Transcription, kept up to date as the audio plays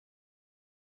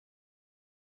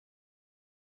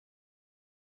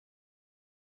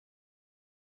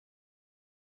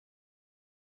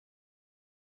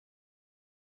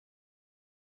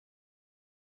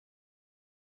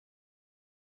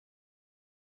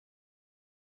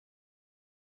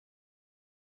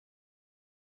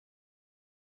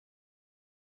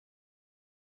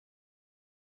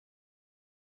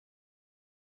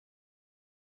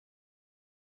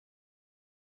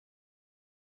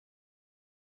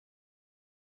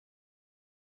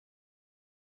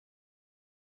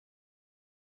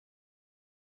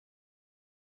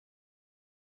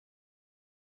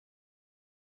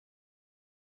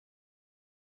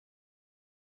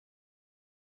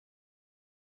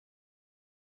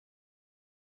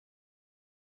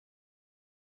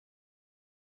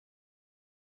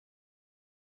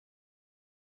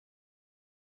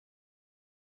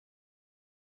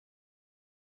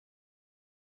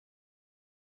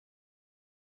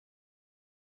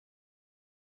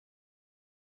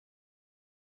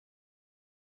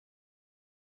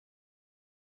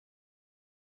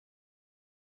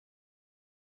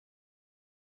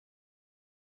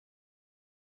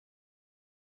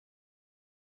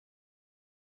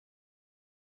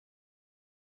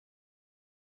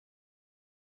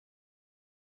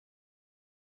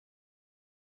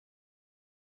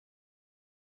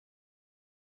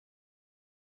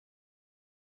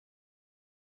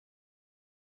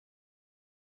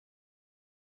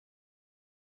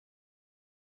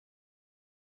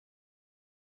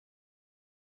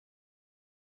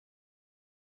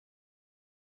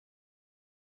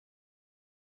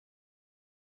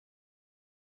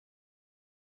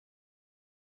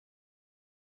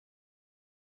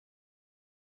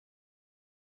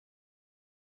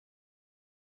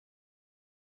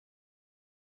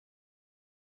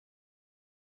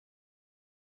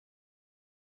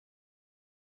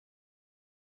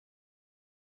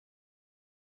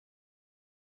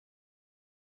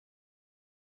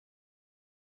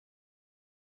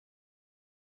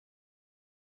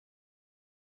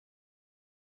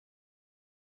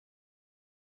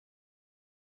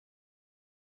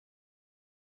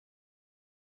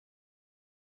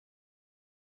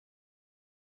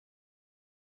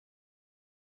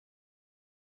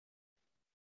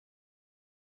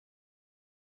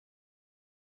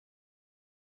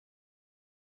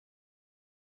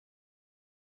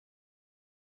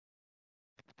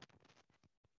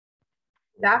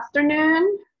Good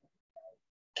afternoon.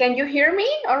 Can you hear me?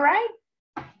 All right.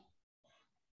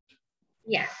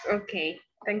 Yes, okay.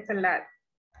 Thanks a lot.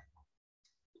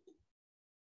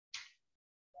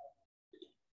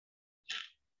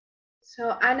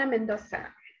 So Ana Mendoza.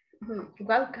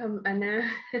 Welcome, Ana.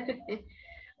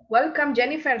 Welcome,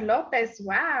 Jennifer Lopez.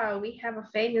 Wow, we have a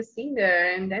famous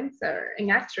singer and dancer and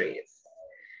actress.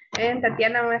 And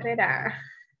Tatiana Barrera.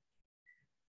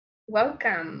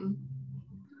 Welcome.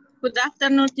 Good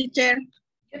afternoon, teacher.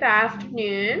 Good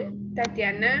afternoon,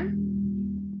 Tatiana.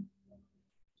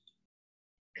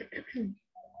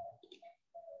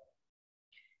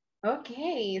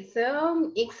 Okay,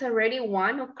 so it's already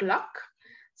 1 o'clock.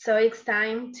 So it's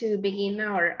time to begin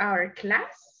our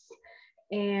class.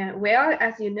 Well,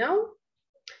 as you know,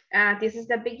 this is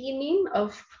the beginning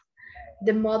of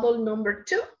the model number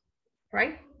 2,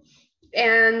 right?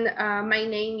 And my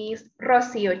name is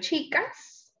Rocio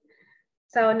Chicas.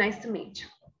 So nice to meet you.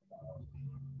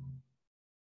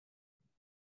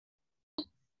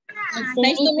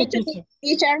 Nice to meet you,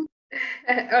 teacher.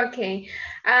 Okay.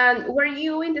 Were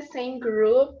you in the same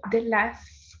group the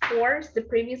last course, the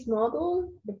previous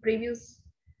model, the previous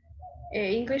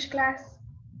English class?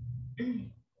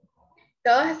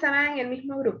 ¿Todos estaban en el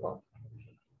mismo grupo?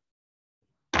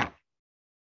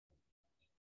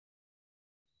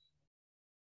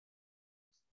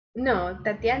 No,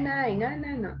 Tatiana y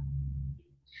Ana no.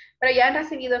 Pero ya han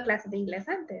recibido clases de inglés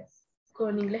antes,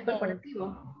 con inglés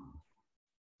corporativo.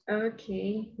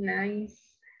 Okay, nice.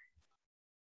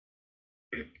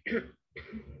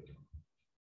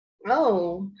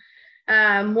 Oh,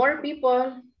 more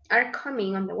people are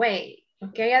coming on the way.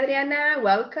 Okay, Adriana,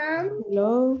 welcome.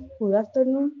 Hello, good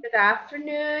afternoon. Good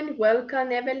afternoon.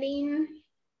 Welcome, Evelyn.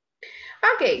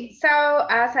 Okay, so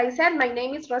as I said, my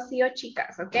name is Rocio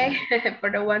Chicas, okay? For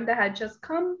the one that had just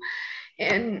come.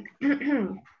 And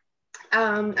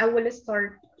I will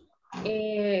start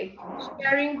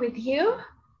sharing with you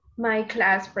my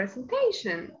class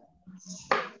presentation.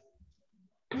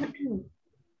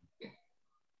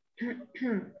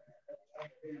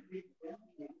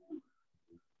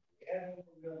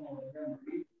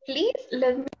 Please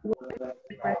let me work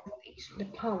the presentation, the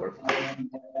PowerPoint.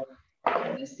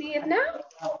 Can you see it now?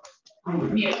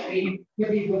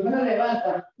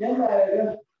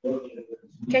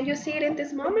 Can you see it in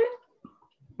this moment?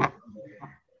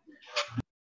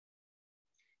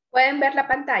 Pueden ver la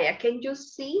pantalla. Can you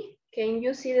see? Can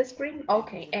you see the screen?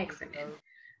 Okay, excellent.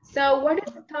 So what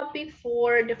is the topic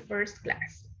for the first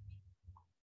class?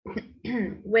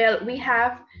 Well, we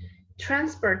have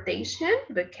transportation,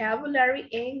 vocabulary,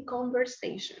 and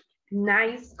conversation.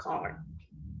 Nice card.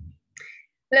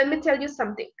 Let me tell you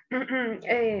something.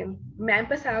 Me ha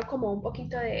empezado como un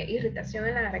poquito de irritación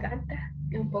en la garganta,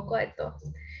 un poco de tos.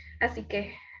 Así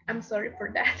que, I'm sorry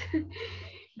for that.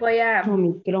 Voy a...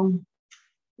 Omicron.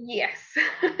 Yes.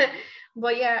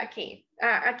 Voy a aquí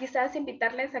quizás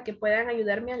invitarles a que puedan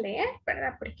ayudarme a leer,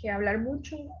 ¿verdad? Porque hablar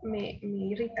mucho me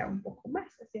irrita un poco más.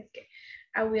 Así es que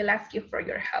I will ask you for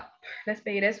your help. Les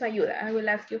pediré su ayuda. I will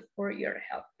ask you for your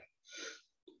help.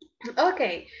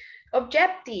 Okay.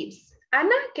 Objectives.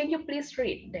 Anna, can you please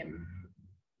read them?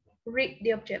 Read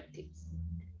the objectives.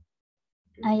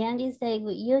 I am disabled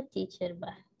with you, teacher,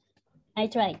 but I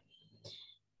try.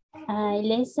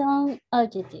 Lesson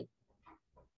objective.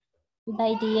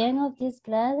 By the end of this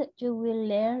class, you will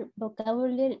learn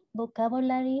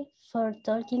vocabulary for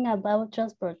talking about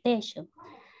transportation.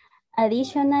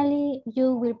 Additionally,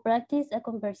 you will practice a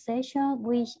conversation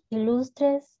which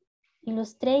illustrates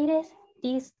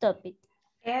this topic.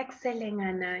 Excellent,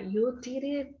 Anna. You did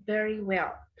it very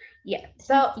well. Yeah,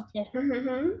 so,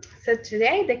 so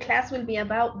today the class will be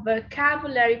about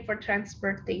vocabulary for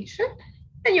transportation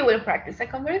and you will practice a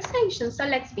conversation. So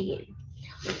let's begin.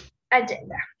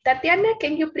 Agenda. Tatiana,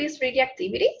 can you please read the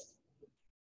activities?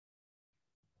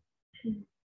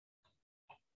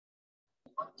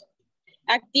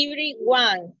 Activity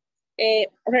 1.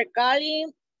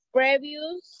 Recalling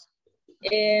previous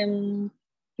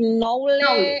knowledge.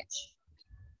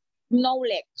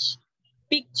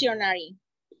 Pictionary.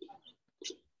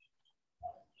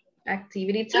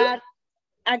 Activity 2.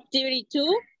 Activity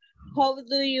 2. How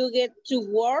do you get to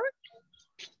work?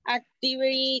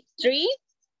 Activity 3.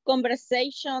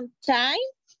 Conversation time.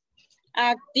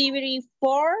 Activity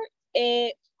 4.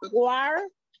 Warm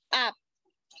up.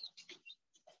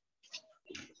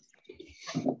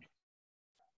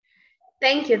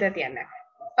 Thank you, Tatiana.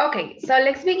 Okay, so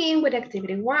let's begin with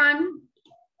activity 1.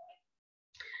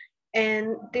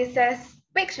 And this is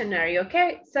Pictionary,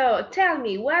 okay? So tell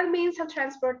me, what means of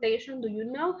transportation do you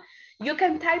know? You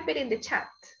can type it in the chat,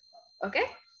 okay?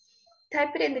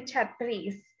 Type it in the chat,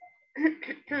 please.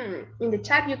 In the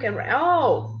chat you can write,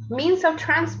 oh, means of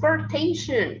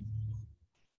transportation.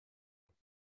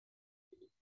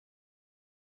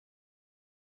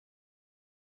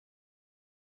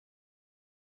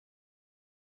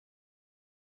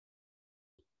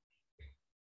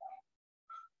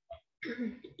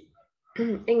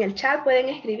 En el chat pueden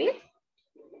escribir.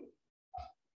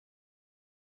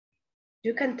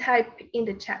 You can type in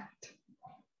the chat.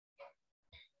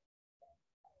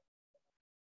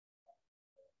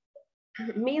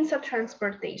 Means of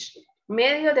transportation.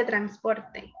 Medio de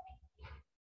transporte.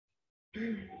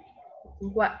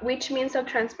 Which means of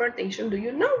transportation do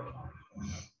you know?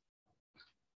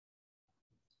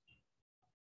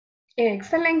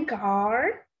 Excellent.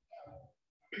 Car.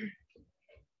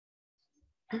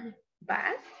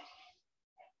 Bus.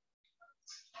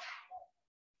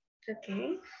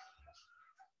 Okay.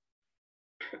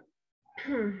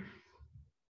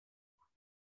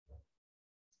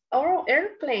 Oh,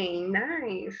 airplane.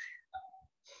 Nice.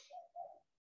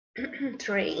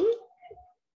 Train.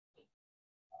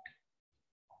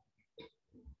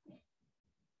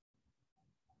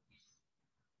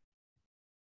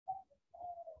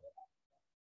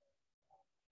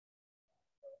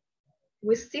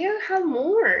 We still have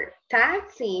more.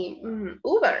 Taxi,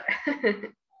 Uber.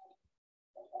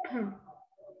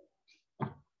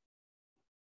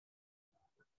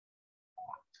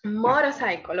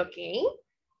 Motorcycle, okay.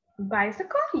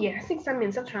 Bicycle, yes, it's a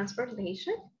means of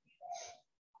transportation.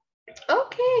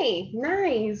 Okay,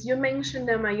 nice. You mentioned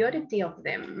the majority of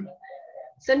them.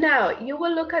 So now you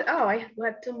will look at, oh, I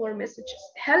got 2 more messages.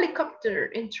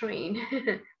 Helicopter and train.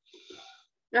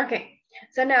 Okay,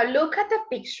 so now look at the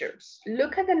pictures.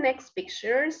 Look at the next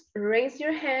pictures. Raise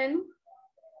your hand.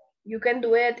 You can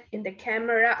do it in the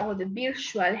camera or the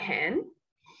virtual hand.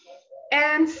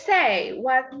 And say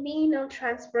what mean of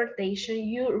transportation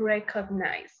you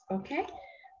recognize, okay?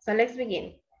 So let's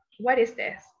begin. What is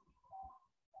this?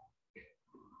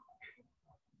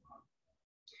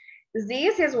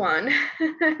 This is one.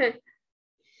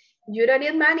 You don't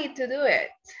need money to do it,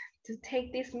 to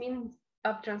take this means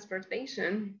of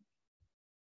transportation.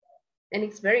 And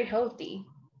it's very healthy.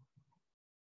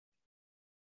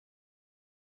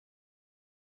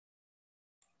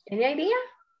 Any idea?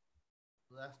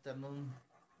 Good afternoon.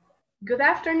 Good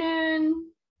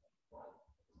afternoon.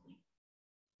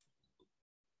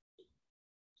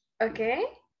 Okay.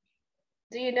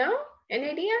 Do you know? Any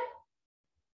idea?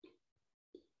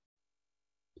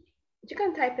 You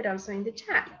can type it also in the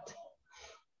chat.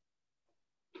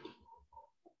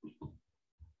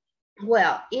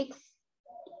 Well, it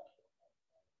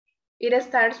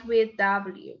starts with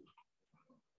W.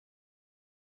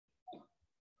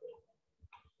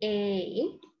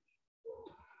 A,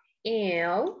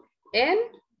 L, N,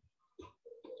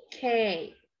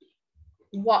 K.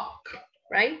 Walk,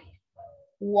 right?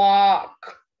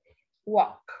 Walk,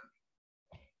 walk.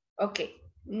 Okay,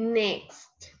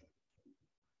 next.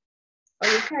 Or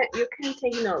you can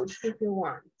take notes if you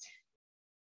want.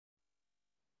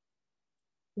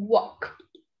 Walk.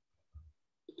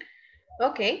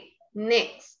 Okay,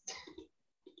 next.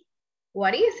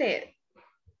 What is it?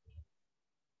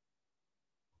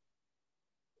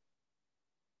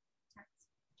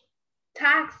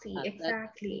 Taxi,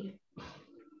 exactly.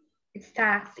 It's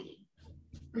taxi.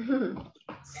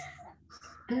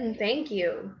 Thank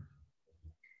you.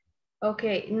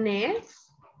 Okay, next.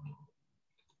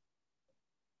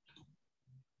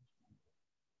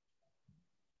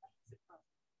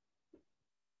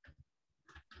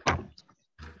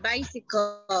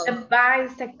 Bicycle. A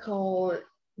bicycle.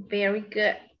 Very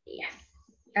good. Yes.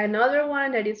 Another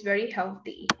one that is very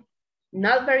healthy.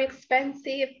 Not very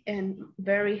expensive and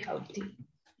very healthy.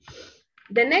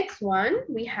 The next one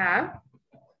we have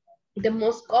the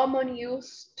most common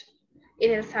used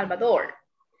in El Salvador.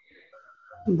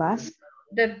 Bus.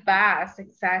 The bus,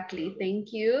 exactly.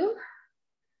 Thank you.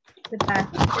 The bus.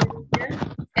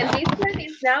 And this one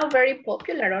is now very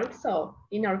popular also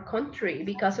in our country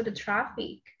because of the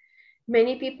traffic.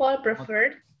 Many people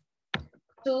prefer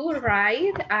to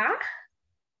ride a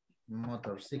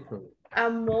Motorcycle. A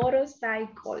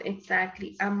motorcycle,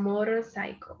 exactly, a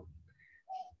motorcycle.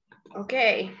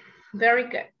 Okay, very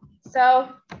good. So,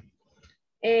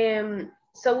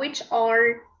 so which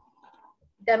are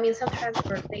the means of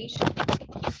transportation?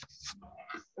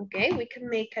 Okay, we can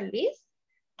make a list.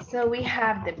 So we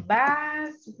have the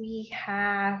bus, we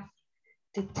have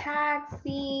the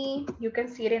taxi. You can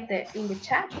see it in the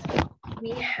chat.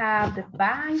 We have the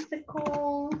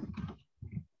bicycle.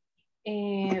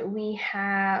 We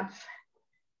have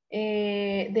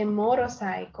the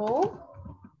motorcycle.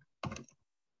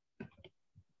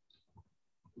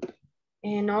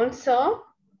 And also,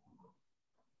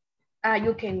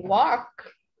 you can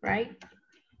walk, right?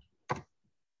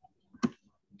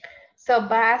 So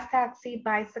bus, taxi,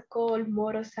 bicycle,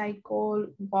 motorcycle,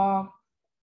 walk.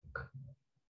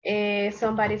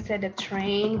 Somebody said the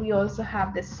train. We also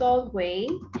have the subway.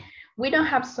 We don't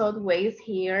have subways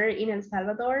here in El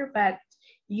Salvador, but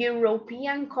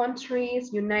European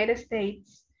countries, United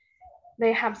States,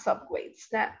 they have subways.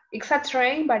 That it's a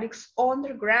train, but it's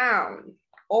underground.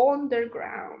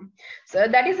 Underground. So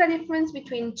that is the difference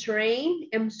between train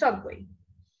and subway.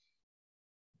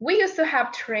 We used to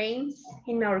have trains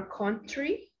in our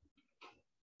country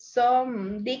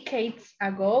some decades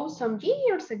ago, some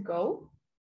years ago,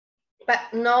 but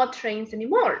no trains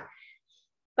anymore.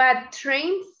 But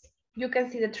trains, you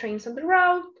can see the trains on the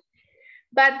road,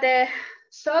 but the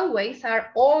subways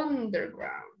are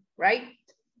underground, right?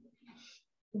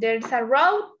 There's a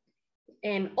road,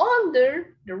 and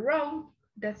under the road,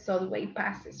 the subway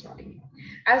passes, right?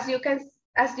 As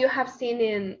you have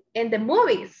seen in the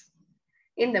movies.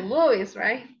 In the movies,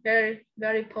 right? Very,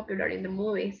 very popular in the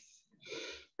movies.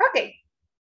 Okay,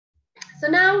 so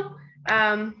now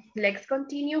let's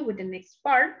continue with the next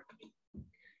part.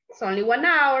 It's only 1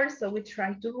 hour, so we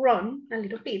try to run a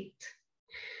little bit.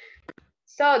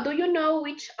 So do you know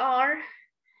which are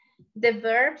the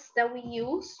verbs that we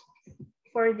use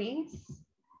for this?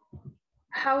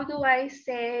 How do I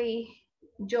say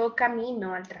yo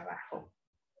camino al trabajo?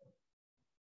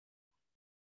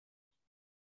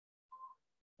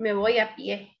 Me voy a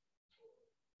pie.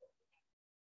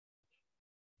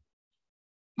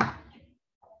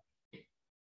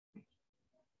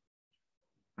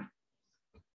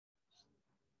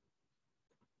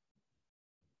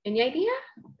 Any idea?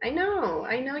 I know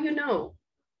you know.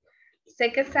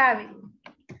 Sé que saben.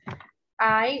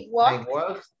 I walk.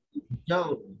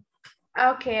 No.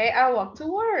 Okay, I walk to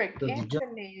work. To the job.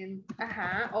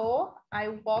 Excellent. Or I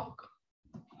walk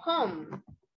home.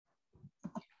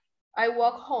 I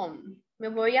walk home. ¿Me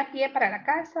voy a pie para la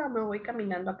casa o me voy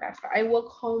caminando a casa? I walk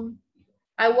home.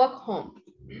 I walk home.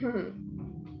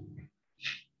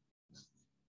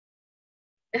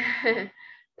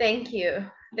 Thank you.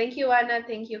 Thank you, Anna.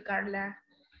 Thank you, Carla.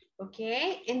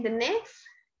 Okay, in the next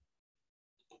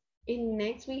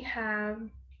we have,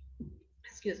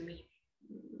 excuse me.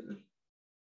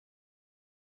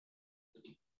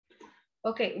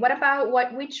 Okay, what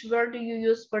about which verb do you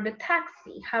use for the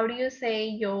taxi? How do you say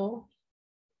yo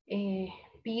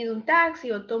pido un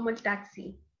taxi o tomo el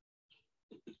taxi?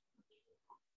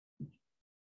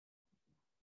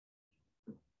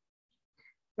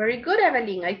 Very good,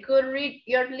 Evelyn. I could read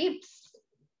your lips.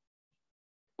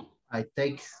 I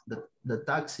take the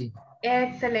taxi.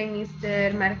 Excellent,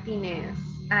 Mr. Martinez.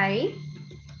 I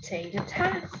take the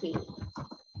taxi.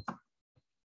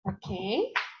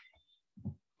 Okay.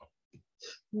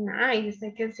 Nice.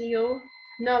 I can see you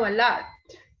know a lot.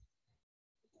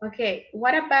 Okay,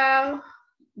 what about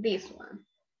this one?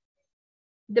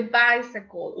 The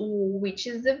bicycle. Which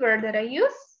is the verb that I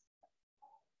use?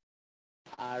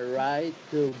 I ride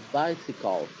the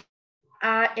bicycle.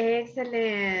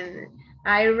 Excellent.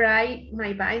 I ride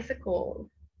my bicycle.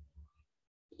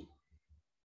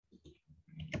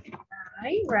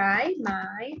 I ride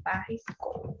my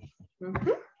bicycle.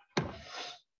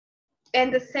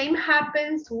 And the same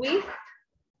happens with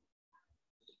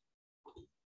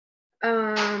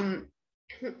the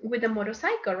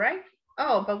motorcycle, right?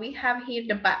 Oh, but we have here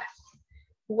the bus.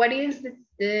 What is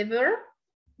the verb?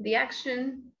 The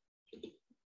action?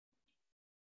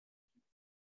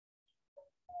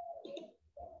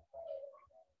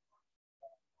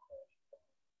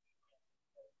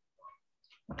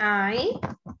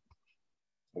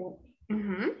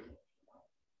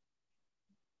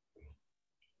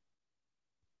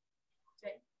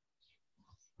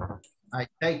 I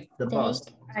take the bus.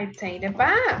 I take the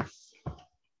bus.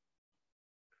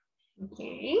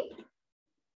 Okay.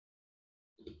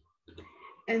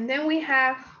 And then we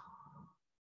have,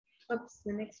 oops,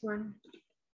 the next one.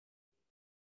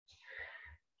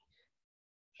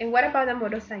 And what about the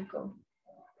motorcycle?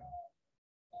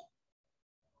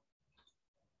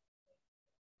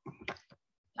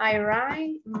 I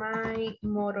ride my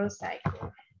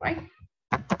motorcycle, right?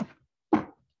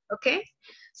 Okay,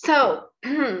 so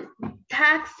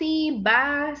taxi,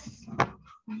 bus,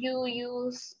 you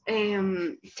use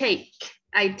take.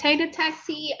 I take the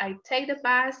taxi, I take the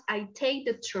bus, I take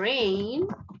the train,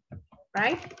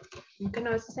 right? You can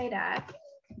also say that.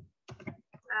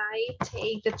 I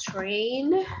take the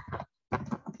train.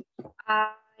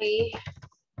 I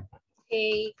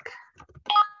take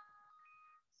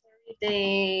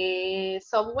the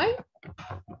subway.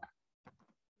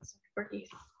 For this.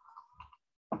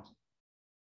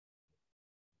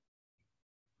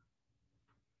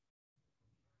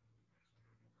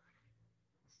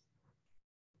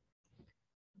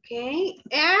 Okay,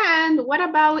 and what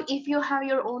about if you have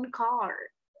your own car?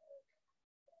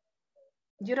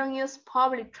 You don't use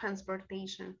public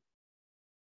transportation.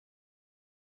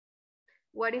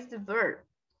 What is the verb?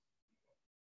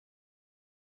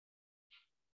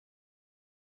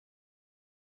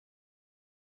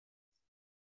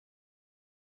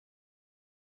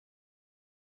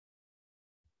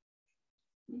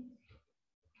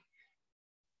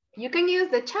 You can use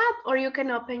the chat or you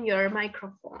can open your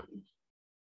microphone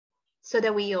so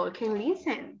that we all can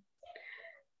listen.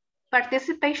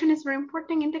 Participation is very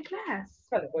important in the class.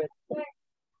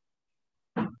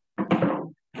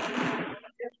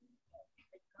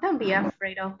 Don't be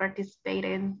afraid of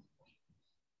participating.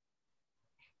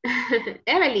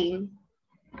 Evelyn.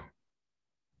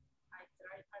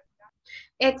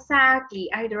 Exactly,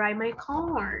 I drive my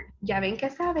car. Ya ven que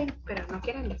saben, pero no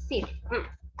quieren decir.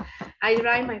 I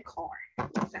drive my car.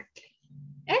 Exactly.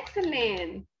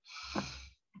 Excellent.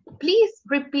 Please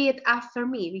repeat after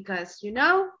me because you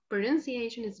know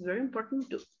pronunciation is very important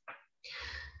too.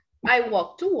 I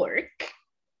walk to work.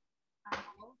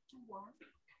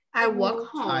 I walk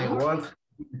home. I walk.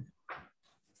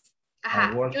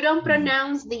 You don't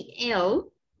pronounce the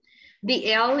L.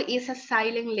 The L is a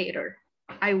silent letter.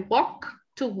 I walk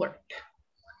to work.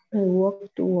 I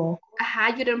walk to work.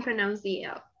 You don't pronounce the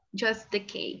L, just the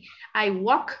K. I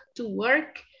walk to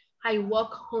work. I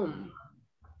walk home.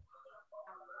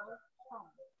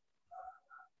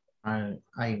 I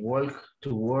walk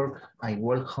to work. I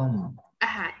walk home.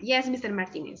 Yes, Mr.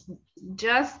 Martinez.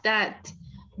 Just that.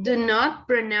 Do not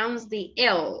pronounce the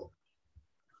L.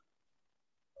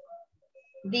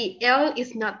 The L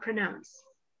is not pronounced.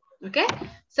 Okay?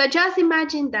 So just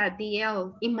imagine that the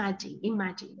L, imagine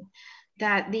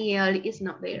that the L is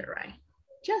not there, right?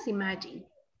 Just imagine.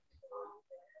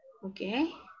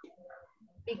 Okay?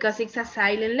 Because it's a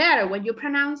silent letter. When you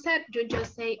pronounce it, you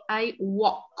just say, I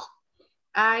walk.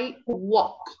 I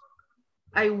walk.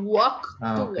 I walk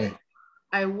to work.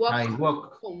 I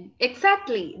walk home.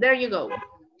 Exactly. There you go.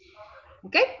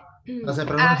 Okay? No se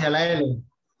pronuncia la L.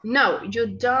 No, you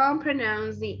don't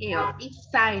pronounce the L.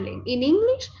 It's silent. In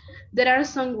English, there are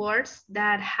some words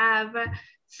that have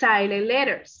silent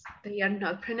letters. They are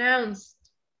not pronounced.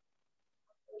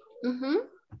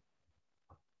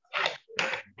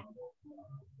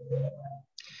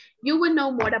 You will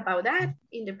know more about that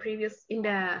in the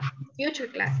future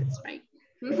classes, right?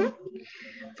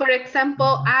 For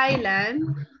example,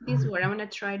 island. This word, I'm gonna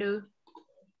try to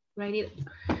write it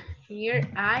here.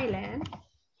 Island.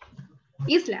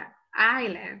 Isla.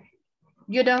 Island.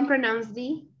 You don't pronounce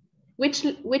the.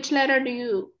 Which letter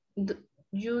do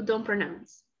you don't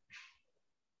pronounce?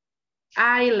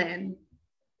 Island.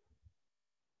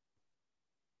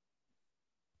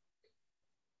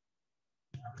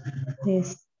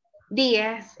 Yes. The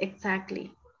S,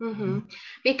 exactly.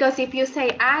 Because if you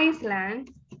say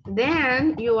Iceland,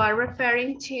 then you are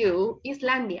referring to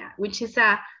Islandia, which is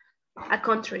a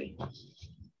country.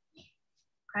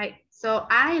 Right? So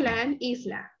island,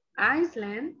 isla.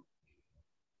 Iceland,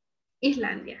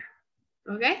 Islandia.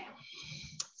 Okay?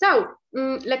 So,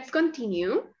 let's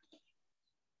continue.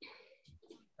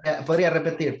 ¿Podría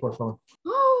repetir, por favor?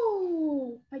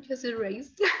 Oh, I just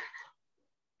erased.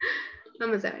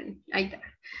 Vamos a ver, ahí está.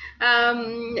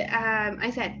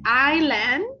 I said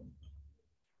island.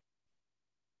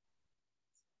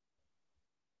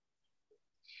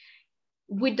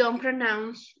 We don't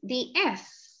pronounce the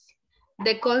S.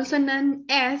 The consonant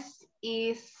S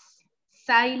is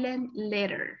silent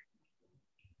letter.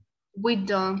 We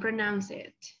don't pronounce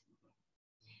it.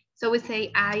 So we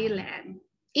say island,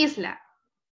 isla.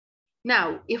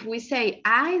 Now, if we say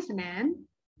Iceland,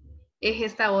 es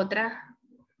esta otra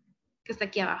que está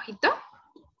aquí abajito.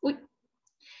 Uy.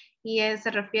 Y se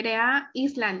refiere a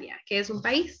Islandia, que es un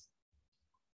país.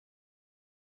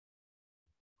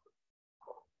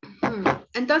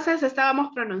 Entonces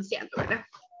estábamos pronunciando, ¿verdad?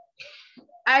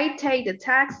 I take the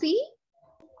taxi.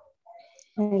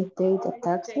 I take the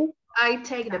taxi. I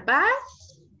take the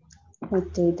bus. I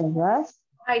take the bus.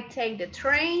 I take the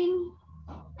train.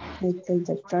 I take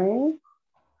the train.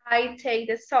 I take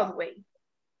the subway.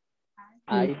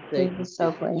 I take the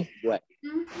subway.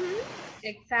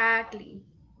 Exactly.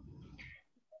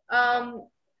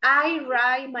 I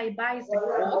ride my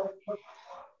bicycle.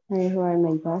 I ride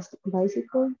my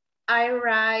bicycle. I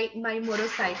ride my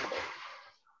motorcycle.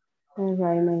 I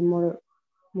ride my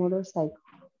motorcycle.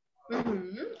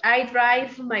 I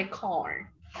drive my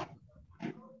car.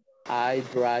 I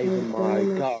drive my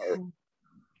car.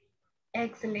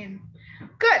 Excellent.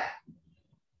 Good.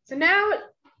 So now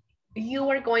you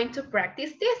are going to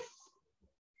practice this.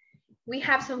 We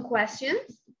have some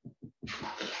questions.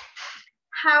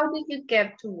 How do you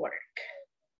get to work?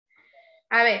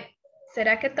 A ver,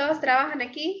 ¿será que todos trabajan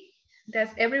aquí? Does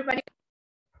everybody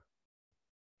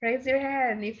raise your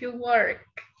hand if you work?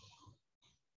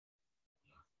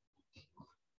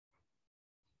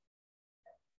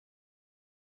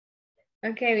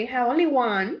 Okay, we have only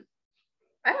one.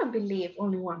 I don't believe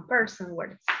only one person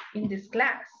works in this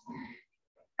class.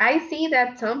 I see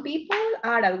that some people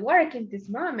are at work in this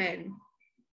moment.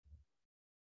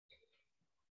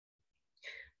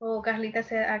 Oh, Carlita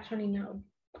said actually no.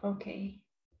 Okay.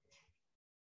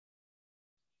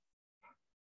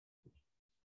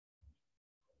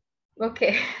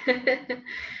 Okay.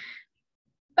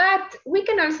 But we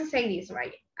can also say this,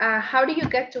 right? How do you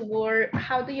get to work?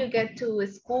 How do you get to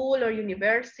school or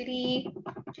university?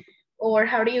 Or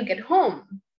how do you get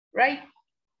home, right?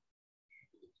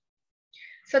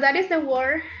 So that is the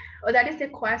word, or that is the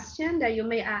question that you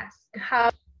may ask.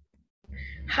 How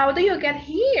do you get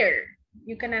here?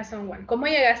 You can ask someone, ¿cómo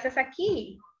llegaste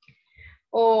aquí?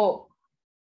 O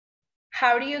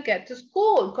how do you get to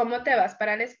school? ¿Cómo te vas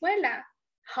para la escuela?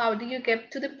 How do you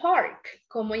get to the park?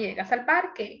 ¿Cómo llegas al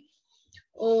parque?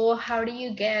 Or how do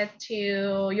you get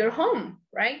to your home,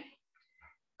 right?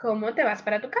 ¿Cómo te vas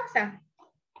para tu casa?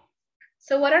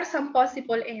 So what are some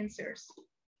possible answers?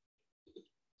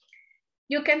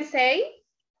 You can say,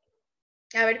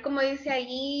 a ver cómo dice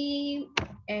ahí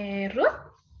Ruth.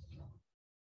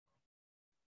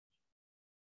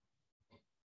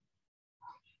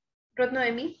 Ruth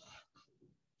Noemi.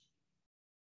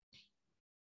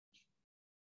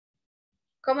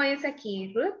 ¿Cómo dice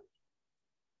aquí, Ruth?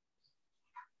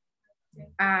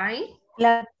 I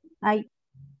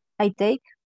take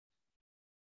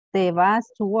the bus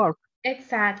to work.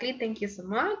 Exactly, thank you so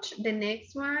much. The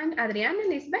next one, Adriana,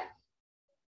 Elizabeth.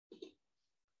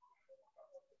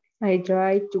 I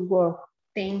drive to work.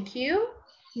 Thank you.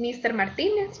 Mr.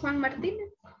 Martinez, Juan Martinez.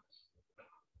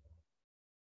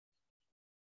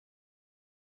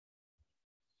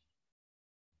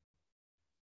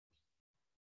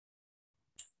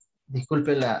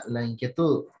 Disculpe la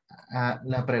inquietud.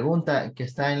 La pregunta que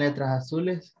está en letras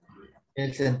azules,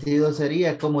 el sentido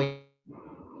sería ¿cómo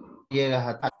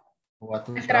llegas a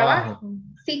tu El trabajo? trabajo.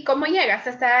 Sí, ¿cómo llegas?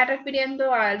 Se está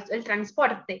refiriendo al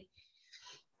transporte.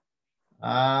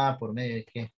 ¿Por medio de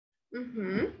qué?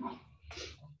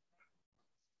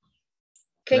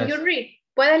 Can you read?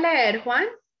 ¿Puede leer, Juan?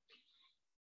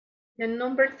 The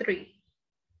number 3.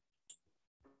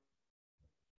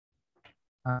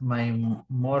 My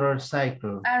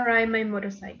motorcycle. I ride my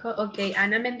motorcycle. Okay,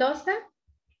 Ana Mendoza.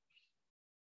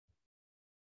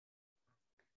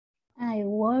 I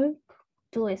walk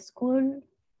to school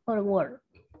or work.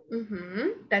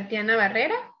 Tatiana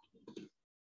Barrera.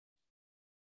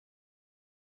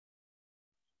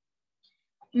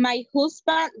 My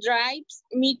husband drives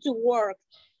me to work.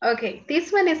 Okay,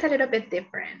 this one is a little bit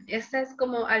different. Esta es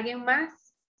como alguien más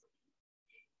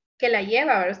que la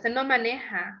lleva, ¿verdad? Usted no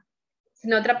maneja,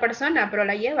 sino otra persona, pero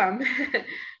la lleva.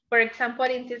 For example,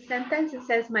 in this sentence, it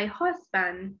says, my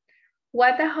husband.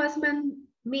 What does husband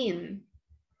mean?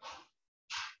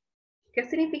 ¿Qué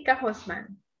significa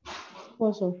husband?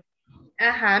 Esposo.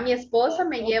 Ajá, mi esposo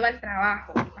me lleva al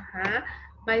trabajo. Ajá,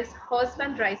 my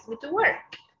husband drives me to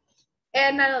work.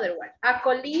 And another one, a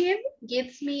colleague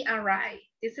gives me a ride.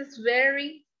 This is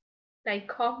very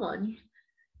common.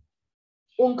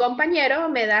 Un compañero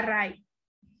me da ride.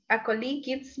 A colleague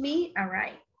gives me a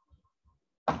ride.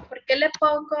 ¿Por qué le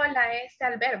pongo la S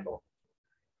al verbo?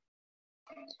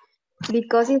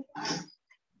 Because it's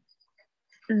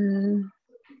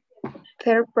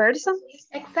third person.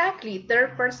 Exactly,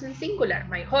 third person singular.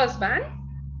 My husband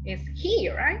is he,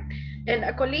 right? And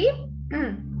a colleague,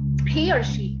 he or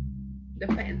she.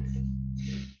 Depends.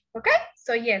 Okay,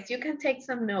 so yes, you can take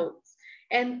some notes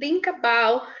and think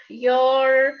about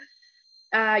your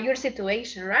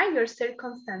situation, right? Your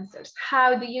circumstances.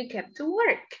 How do you get to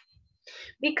work?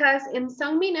 Because in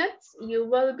some minutes you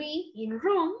will be in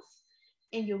rooms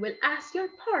and you will ask your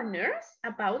partners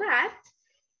about that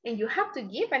and you have to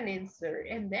give an answer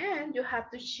and then you have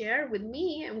to share with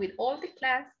me and with all the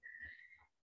class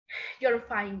your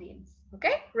findings.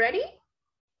 Okay, ready?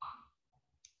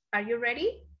 Are you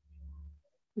ready?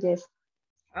 Yes.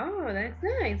 Oh, that's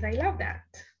nice. I love that.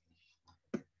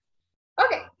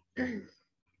 Okay.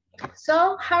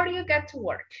 So how do you get to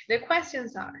work? The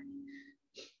questions are,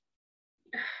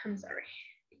 I'm sorry.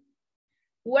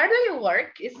 Where do you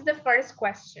work? This is the first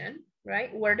question,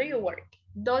 right? Where do you work?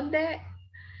 ¿Dónde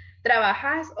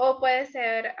trabajas? O puede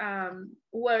ser,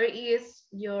 where is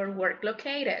your work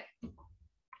located?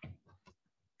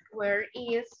 Where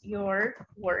is your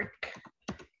work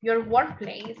your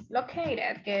workplace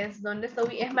located? Que es donde está,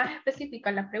 es más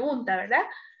específica la pregunta, ¿verdad?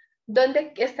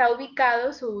 ¿Dónde está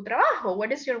ubicado su trabajo?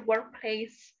 Where is your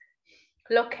workplace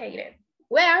located?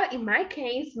 Well, in my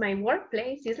case, my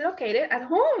workplace is located at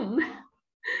home.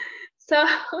 So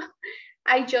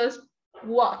I just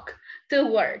walk to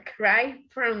work, right?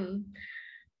 From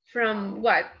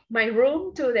what? My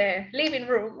room to the living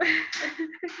room.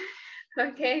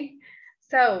 Okay,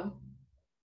 so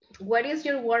where is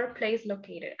your workplace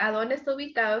located? ¿A dónde está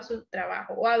ubicado su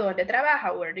trabajo? ¿O a dónde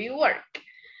trabaja? Where do you work?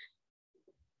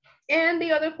 And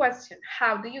the other question,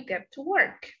 how do you get to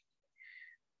work?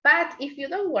 But if you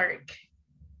don't work,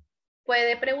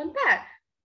 puede preguntar,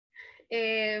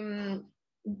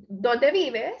 ¿dónde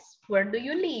vives? Where do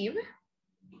you live?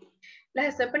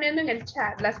 Las estoy poniendo en el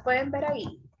chat, las pueden ver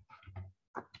ahí.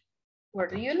 Where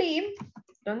do you live?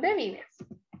 ¿Dónde vives?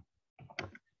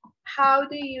 How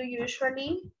do you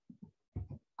usually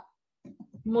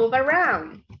move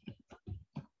around?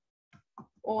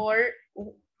 Or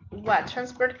what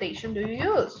transportation do you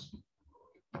use?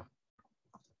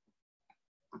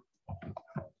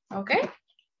 Okay.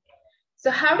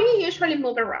 So how do you usually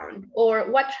move around?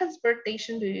 Or what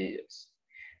transportation do you use?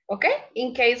 Okay,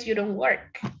 in case you don't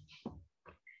work.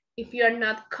 If you are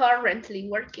not currently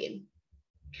working.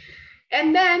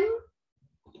 And then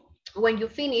when you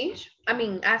finish,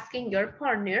 asking your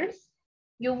partners,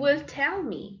 you will tell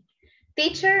me,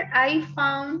 teacher, I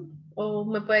found, o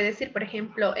me puede decir, por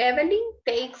ejemplo, Evelyn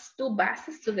takes 2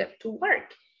 buses to get to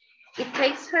work. It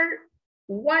takes her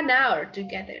 1 hour to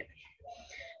get there.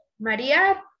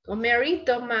 María o Mary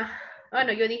toma,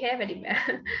 no, yo dije Evelyn,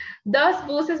 2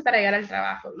 buses para llegar al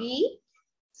trabajo y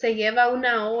se lleva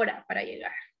 1 hora para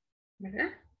llegar,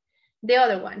 ¿verdad? The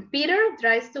other one, Peter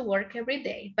drives to work every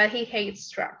day, but he hates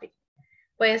traffic.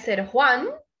 Puede ser Juan,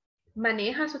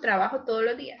 maneja su trabajo todos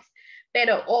los días,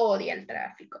 pero odia el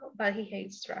tráfico, but he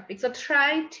hates traffic. So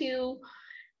try to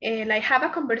have a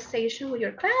conversation with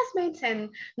your classmates and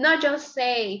not just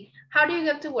say, how do you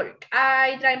get to work?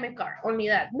 I drive my car, only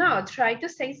that. No, try to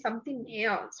say something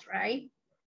else, right?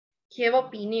 Give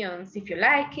opinions, if you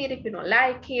like it, if you don't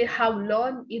like it, how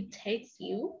long it takes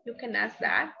you. You can ask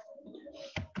that.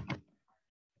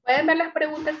 Pueden ver las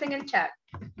preguntas en el chat.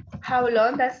 How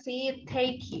long does it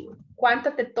take you?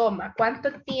 ¿Cuánto te toma?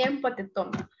 ¿Cuánto tiempo te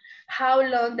toma? How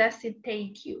long does it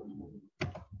take you?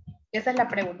 Esa es la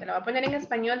pregunta. La voy a poner en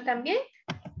español también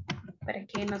para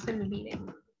que no se me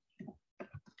olviden.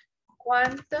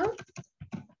 ¿Cuánto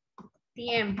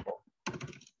tiempo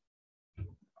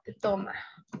te toma?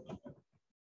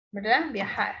 ¿Verdad?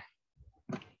 Viajar.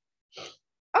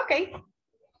 Ok.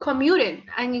 Commuting.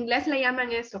 En inglés le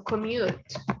llaman eso, commute.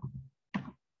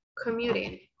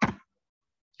 Commuting.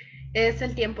 Es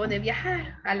el tiempo de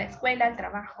viajar a la escuela, al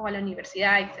trabajo, a la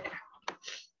universidad, etc.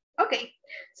 Okay,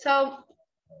 so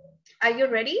are you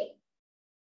ready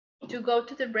to go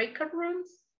to the breakout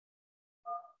rooms?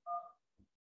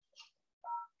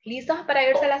 ¿Listos para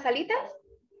irse a las salitas?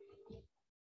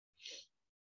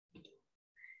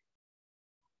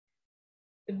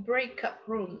 The breakout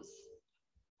rooms.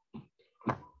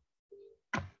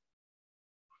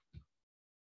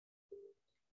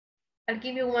 I'll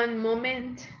give you one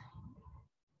moment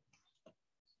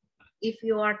if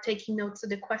you are taking notes of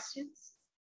the questions.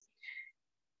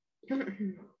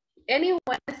 Anyone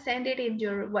send it in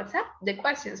your WhatsApp, the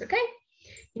questions, okay?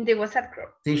 In the WhatsApp group.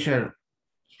 Teacher.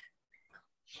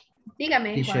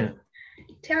 Dígame, Teacher. Juan.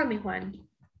 Tell me, Juan.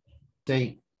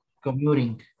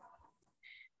 Commuting.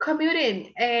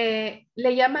 Commuting,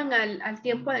 le llaman al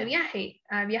tiempo de viaje,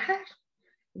 a viajar.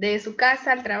 De su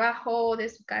casa al trabajo, de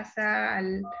su casa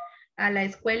a la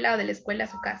escuela o de la escuela a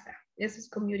su casa. Eso es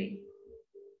commuting.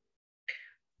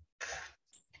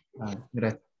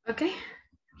 Gracias. Okay.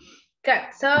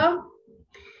 Good. So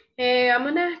I'm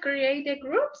gonna create the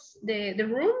groups, the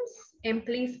rooms, and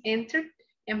please enter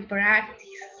and practice.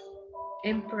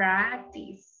 And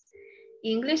practice.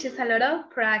 English is a lot of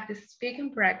practice,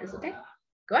 speaking practice, okay?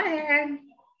 Go ahead.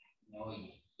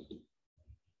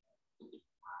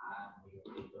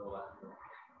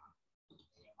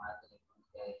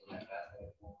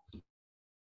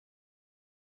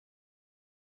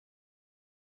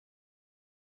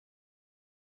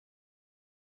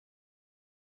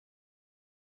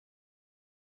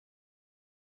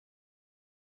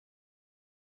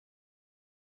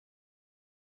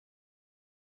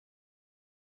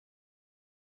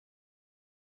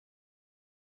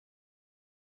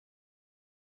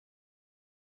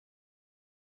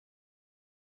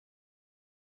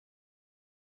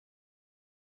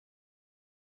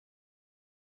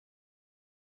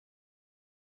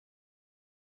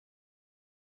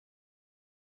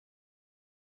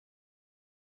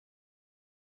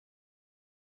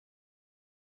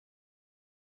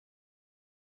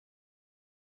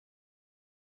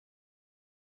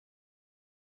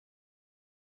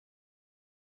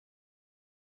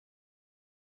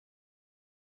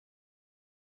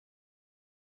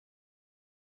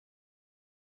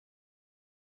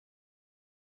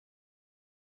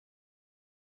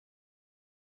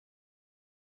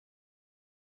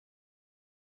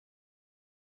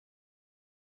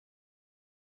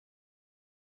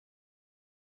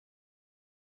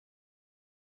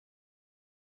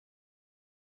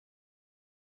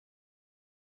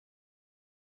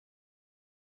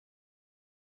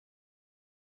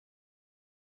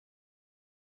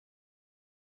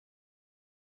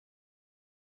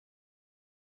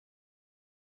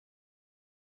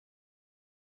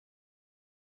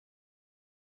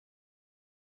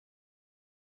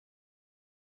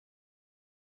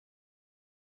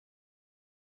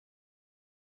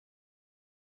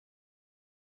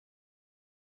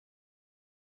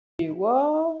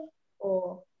 Igual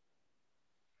o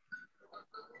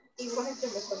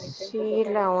Sí,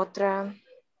 la otra.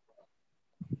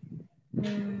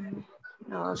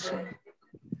 No sé.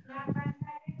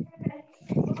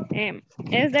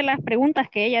 Es de las preguntas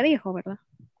que ella dijo, ¿verdad?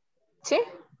 ¿Sí?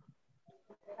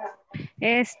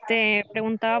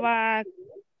 Preguntaba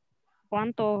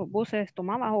cuántos buses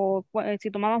tomabas o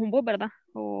si tomabas un bus, ¿verdad?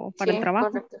 O para Sí, el es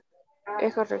trabajo. correcto.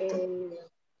 Es correcto.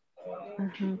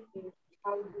 Ajá.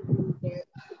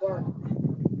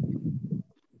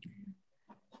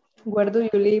 where do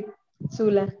you live,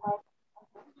 Zula?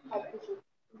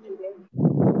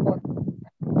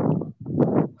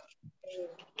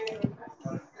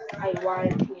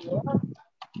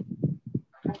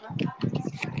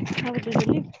 How do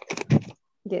you live?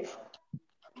 Yes.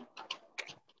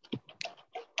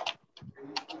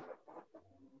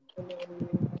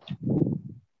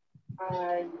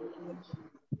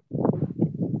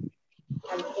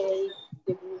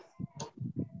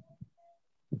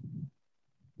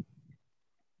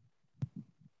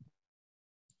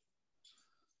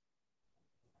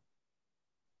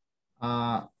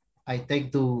 I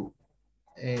take to,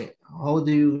 how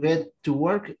do you get to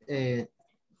work?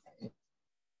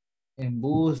 En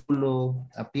bus,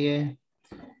 a pie.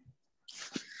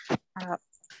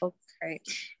 Okay.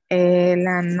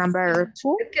 La number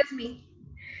 2. Excuse me.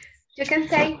 You can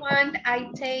say when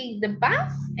I take the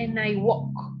bus and I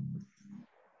walk.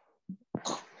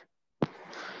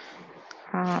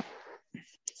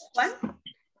 One,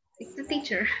 it's the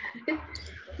teacher.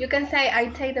 You can say I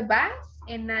take the bus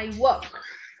and I walk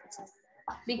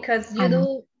because you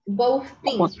do both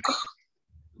things.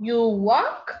 You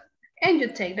walk and you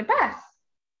take the bus,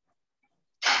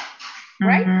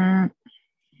 right?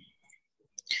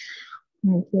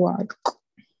 Walk.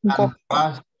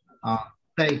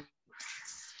 Take.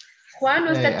 Juan,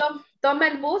 usted toma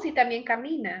el bus y también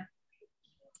camina.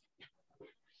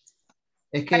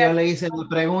 Es que yo le hice la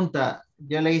pregunta,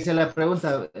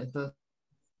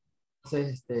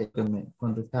 entonces que me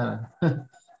contestara.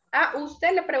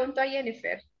 Usted le preguntó a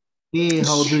Jennifer. Sí,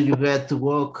 how do you get to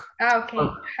work? Okay,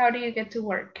 how do you get to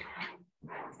work?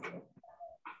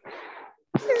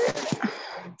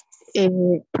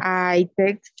 I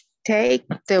take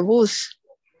the bus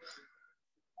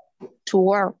to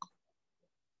work.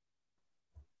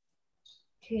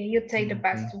 Okay, you take the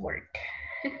bus to work.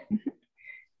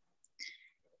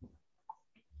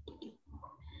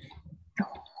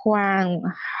 Juan,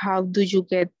 how do you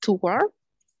get to work?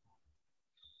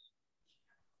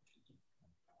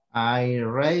 I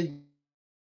read.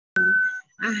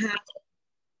 Ajá.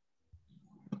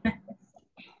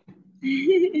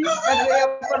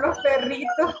 Por los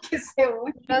perritos que se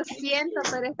unen. Lo siento,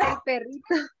 pero es que el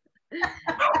perrito.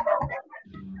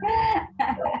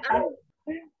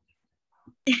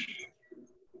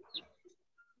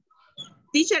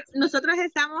 Teacher, nosotros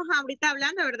estamos ahorita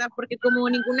hablando, ¿verdad? Porque como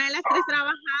ninguna de las tres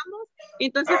trabajamos,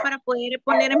 entonces para poder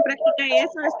poner en práctica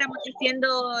eso, estamos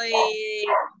diciendo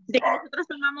de que nosotros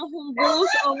tomamos un bus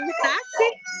o un taxi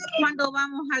cuando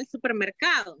vamos al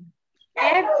supermercado.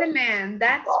 Excellent,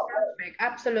 that's perfect,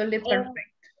 absolutely perfect.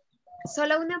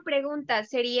 Solo una pregunta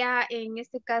sería en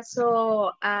este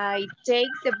caso, I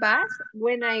take the bus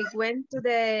when I went to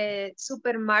the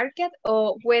supermarket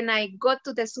or when I go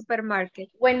to the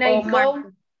supermarket. When I go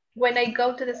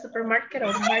to the supermarket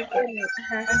or market.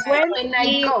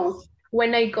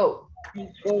 When I go.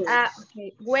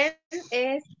 Okay. When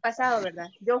es pasado,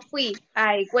 ¿verdad? Yo fui.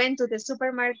 I went to the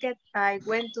supermarket. I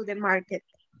went to the market.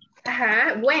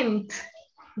 Went.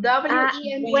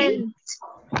 W-E-N-T. Went.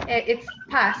 It's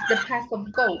past, the past of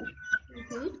go.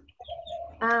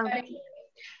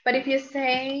 But if you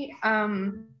say,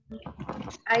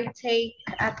 I take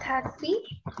a taxi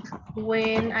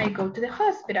when I go to the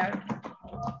hospital,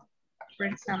 for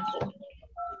example.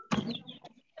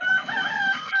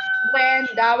 When,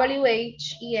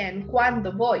 W-H-E-N,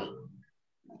 cuando voy.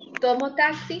 Tomo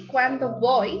taxi cuando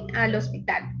voy al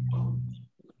hospital.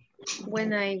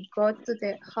 When I go to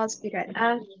the hospital.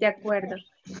 De acuerdo.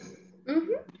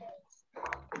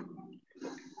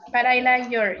 But I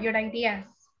like your ideas.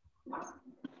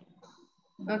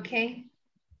 Okay.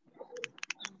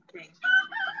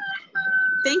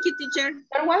 Thank you, teacher.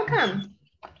 You're welcome.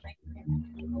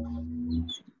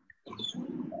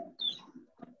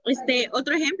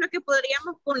 Otro ejemplo que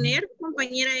podríamos poner,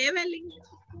 compañera Evelyn.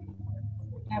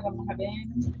 Vamos a ver.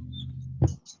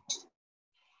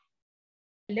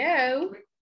 Hello.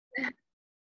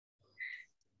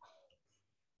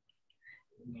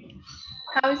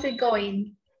 How is it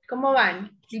going? ¿Cómo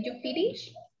van? Did you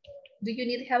finish? Do you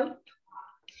need help?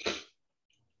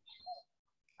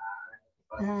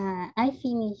 I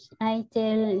finish. I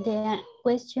tell the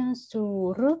questions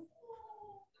to Ruth.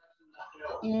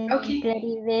 Okay.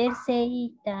 Claribel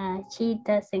say that she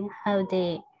doesn't have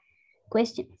the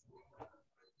questions.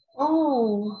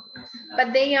 Oh,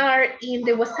 but they are in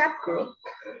the WhatsApp group.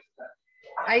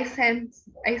 I sent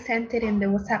it in the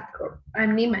WhatsApp group,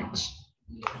 an image.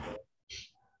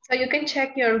 So you can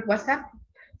check your WhatsApp.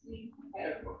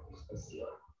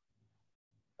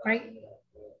 Right?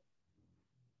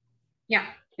 Yeah,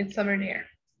 it's over there.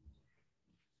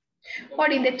 Or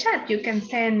in the chat, you can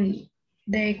send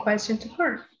the question to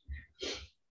her.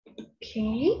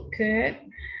 Okay, good.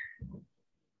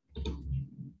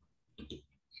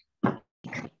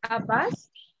 A bus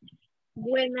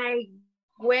when I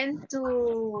went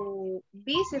to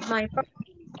visit my family.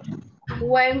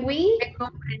 When we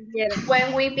comprendieron.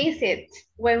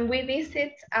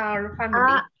 visit our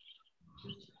family.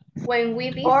 When we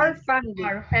visit Or family.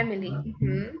 our family.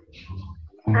 Mhm.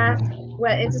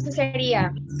 Well, entonces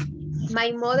sería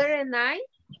my mother and I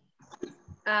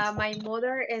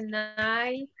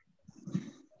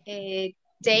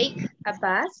take a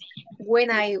bus when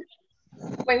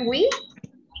we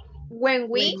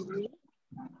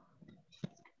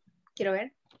quiero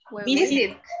ver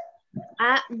Visit.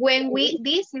 when we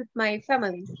visit my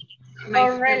family.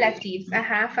 Or relatives.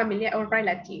 Ajá, familia or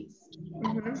relatives.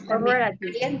 Or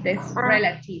relatives. Parientes,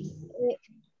 relatives.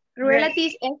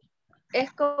 Relatives es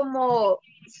como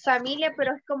familia,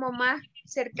 pero es como más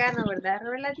cercano, ¿verdad?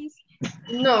 Relatives.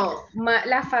 No,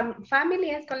 la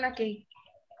familia es con la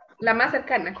más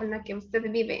cercana, con la que usted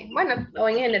vive. Bueno, o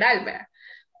en general, ¿verdad?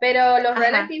 Pero los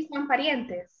relatives son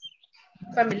parientes,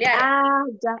 familiares.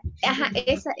 Ya. Ajá,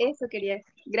 eso quería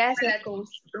decir. Gracias.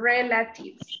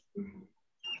 Relatives.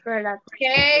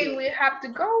 Okay, we have to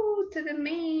go to the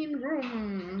main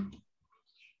room.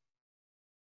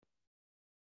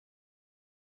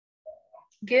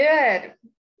 Good.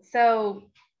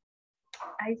 So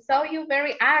I saw you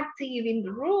very active in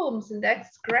the rooms, and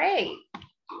that's great.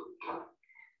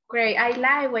 Great. I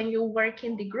like when you work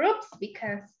in the groups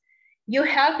because you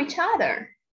help each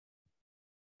other.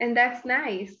 And that's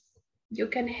nice. You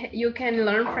can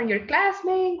learn from your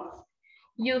classmates.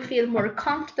 You feel more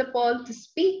comfortable to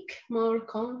speak, more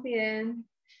confident,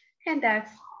 and that's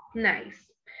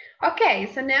nice. Okay,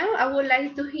 so now I would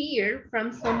like to hear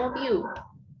from some of you.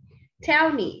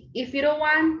 Tell me, if you don't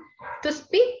want to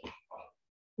speak,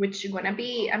 which is gonna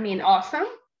be, awesome,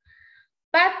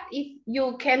 but if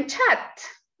you can chat,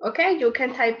 okay? You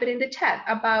can type it in the chat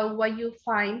about what you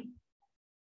find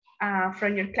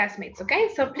from your classmates, okay?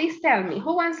 So please tell me,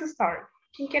 who wants to start?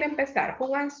 ¿Quién quiere empezar? Who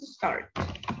wants to start?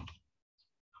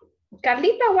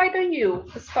 Carlita, why don't you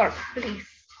start, please?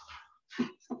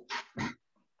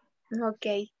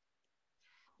 Okay.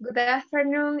 Good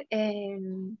afternoon.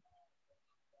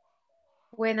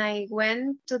 When I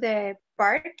went to the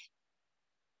park,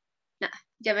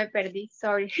 ya me perdí,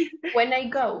 sorry. When I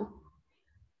go.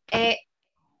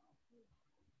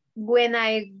 When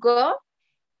I go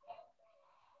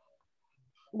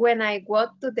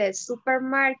to the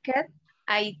supermarket,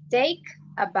 I take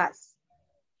a bus.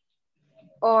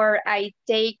 Or I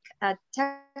take a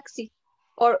taxi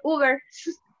or Uber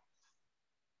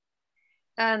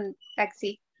and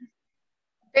taxi.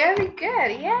 Very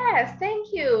good. Yes,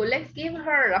 thank you. Let's give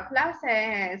her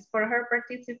applauses for her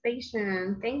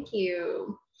participation. Thank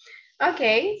you.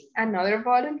 Okay, another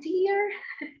volunteer.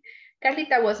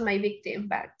 Carlita was my victim,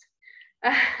 but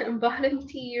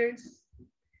volunteers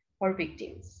or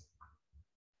victims.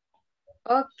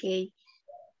 Okay.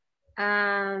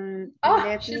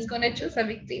 She's gonna choose a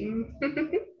victim.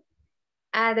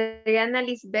 Adriana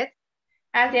Lisbeth.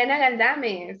 Adriana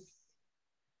Galdames.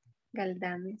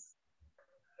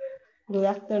 Good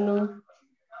afternoon.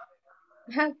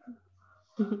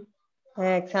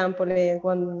 Example is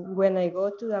when I go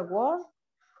to the work,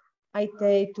 I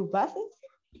take 2 buses.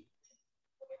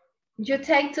 You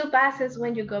take 2 buses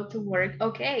when you go to work.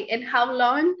 Okay. And how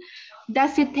long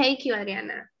does it take you,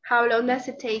 Adriana? How long does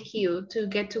it take you to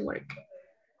get to work?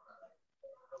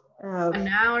 An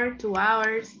hour, 2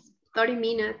 hours, 30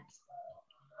 minutes.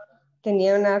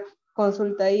 Tenía una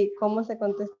consulta ahí. ¿Cómo se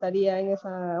contestaría en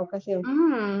esa ocasión?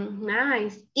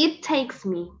 Nice. It takes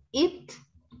me. It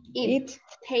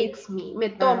takes me. Me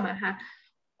toma.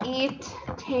 It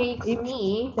takes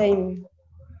me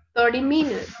 30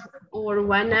 minutes or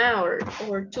 1 hour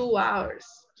or 2 hours.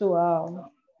 2 hours.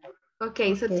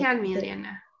 Okay, so tell me,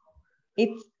 Adriana. It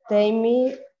takes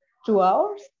me 2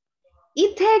 hours?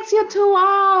 It takes you 2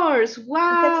 hours.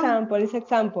 Wow. It's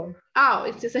example. Oh,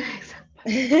 it's just an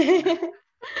example.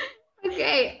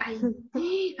 Okay.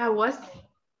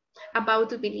 About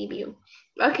to believe you.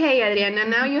 Okay, Adriana,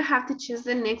 now you have to choose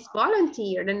the next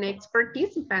volunteer, the next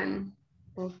participant.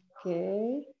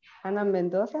 Okay. Ana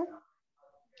Mendoza.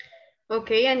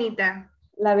 Okay, Anita.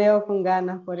 La veo con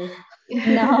ganas por eso.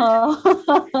 No,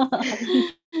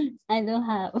 I don't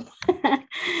have.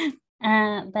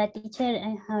 But teacher,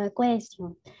 I have a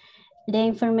question. The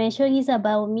information is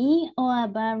about me or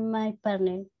about my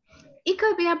partner? It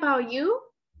could be about you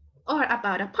or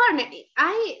about a partner.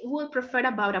 I would prefer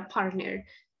about a partner.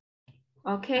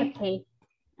 Okay. Okay.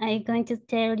 I'm going to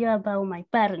tell you about my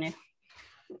partner.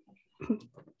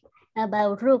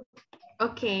 About Ruth.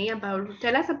 Okay,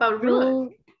 tell us about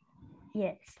Ruth.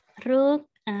 Yes, Ruth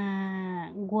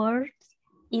works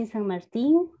in San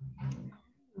Martin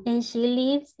and she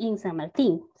lives in San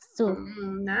Martin. So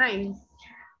nice.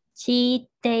 She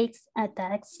takes a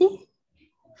taxi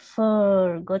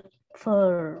to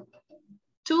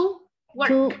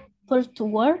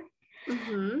work.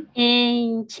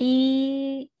 And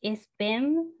she takes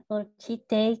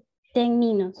 10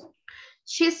 minutes.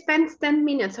 She spends 10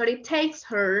 minutes, or it takes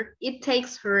her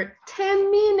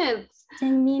 10 minutes.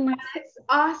 10 minutes. That's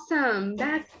awesome.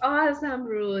 That's awesome,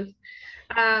 Ruth.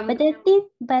 But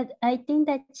I think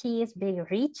that she is very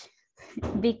rich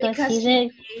because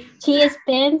she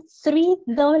spends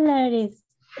 $3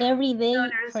 every day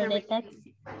for the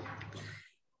taxi.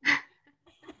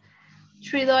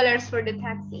 $3 for the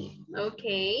taxi.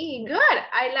 Okay, good.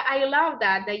 I love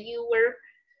that you were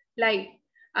like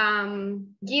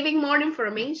giving more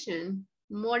information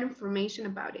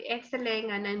about it.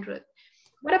 Excellent, Anna and Ruth.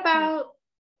 What about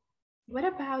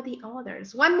the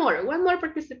others? One more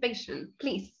participation,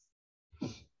 please.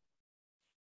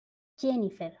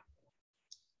 Jennifer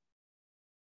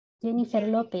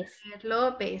Lopez.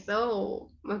 Lopez. Oh,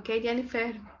 okay,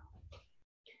 Jennifer.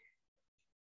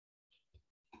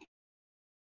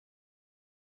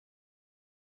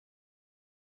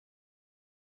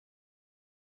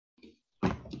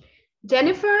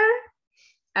 Jennifer,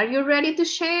 are you ready to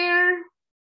share?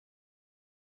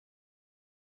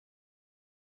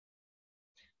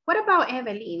 What about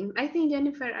Evelyn? I think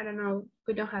Jennifer, I don't know,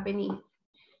 we don't have any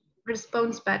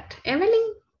response, but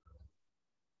Evelyn?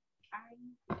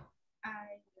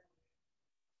 I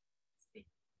speak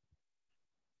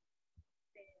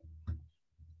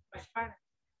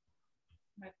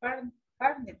my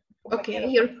partner. Okay,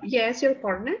 your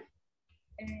partner.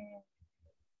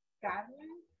 Carla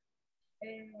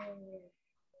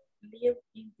live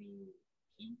in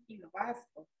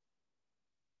Vasco,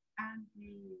 and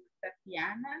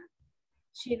Tatiana,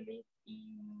 she lives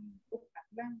in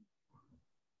Ucatlan.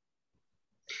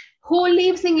 Who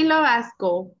lives in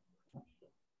Vasco?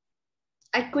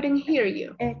 I couldn't hear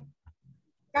you.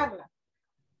 Carla.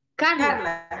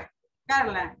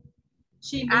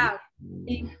 She lives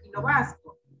in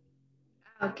Vasco.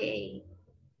 Okay.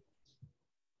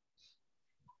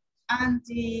 And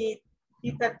the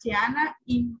Tatiana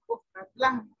in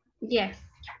Ucatlan. Yes.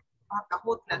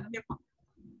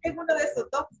 Es uno de esos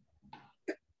dos.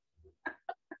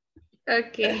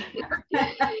 Okay.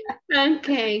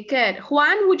 Okay, good.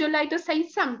 Juan, would you like to say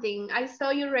something? I saw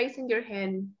you raising your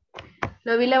hand.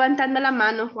 Lo vi levantando la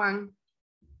mano, Juan.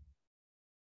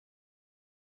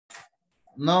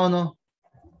 No.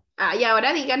 Y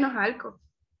ahora díganos algo.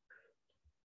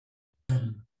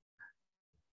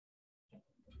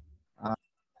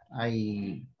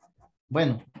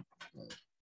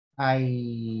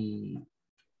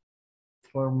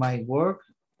 For my work,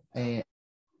 I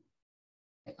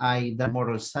drive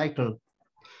motorcycle.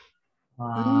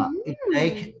 It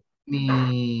takes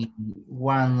me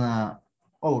 1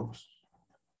 hour.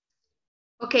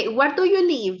 Okay, where do you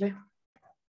live?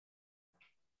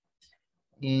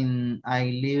 I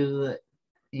live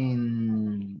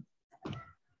in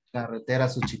Carretera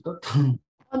Suchitoto.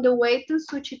 On the way to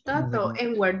Suchitoto.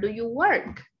 And where do you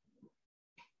work?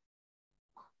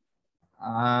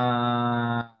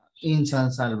 In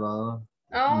San Salvador.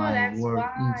 Oh, that's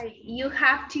why. You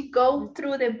have to go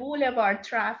through the boulevard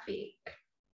traffic.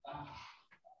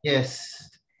 Yes.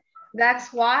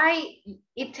 That's why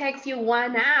it takes you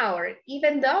 1 hour,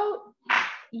 even though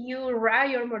you ride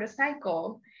your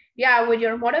motorcycle. Yeah, with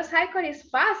your motorcycle is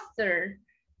faster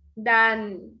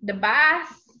than the bus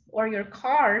or your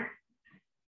car.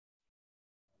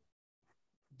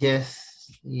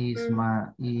 Yes, it's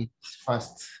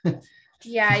fast.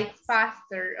 Yeah, it's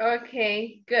faster.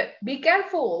 Okay, good. Be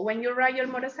careful when you ride your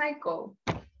motorcycle.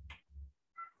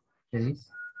 Yes.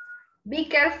 Be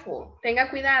careful. Tenga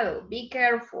cuidado. Be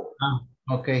careful.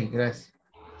 Okay, gracias.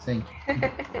 Thank you.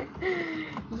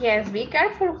 Yes, be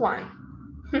careful, Juan.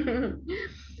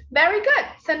 Very good.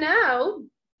 So now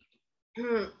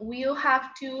we'll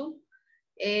have to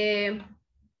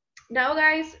Now,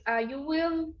 guys, you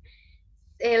will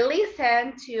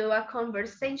listen to a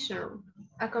conversation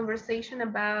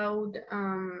about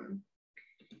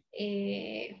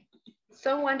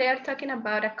someone they are talking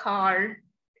about a car.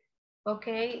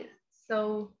 Okay,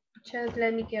 so just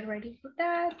let me get ready for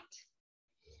that.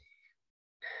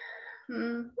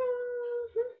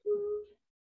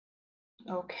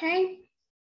 Okay.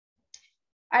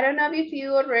 I don't know if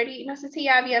you already, no sé si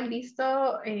ya habían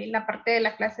visto la parte de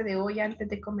la clase de hoy antes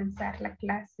de comenzar la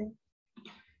clase.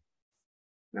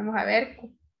 Vamos a ver.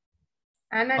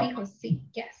 Ana dijo sí,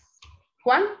 yes.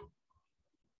 Juan?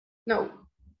 No.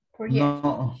 Por yes.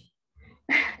 No.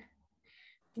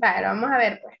 Vale, vamos a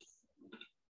ver pues.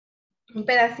 Un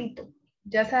pedacito.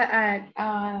 Just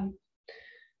a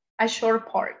short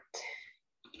part.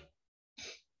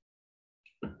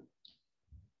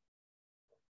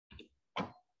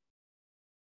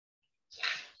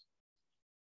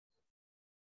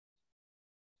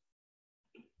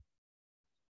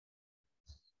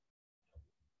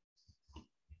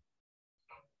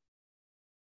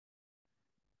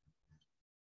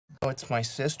 Oh, it's my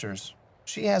sister's.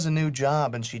 She has a new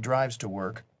job and she drives to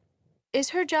work. Is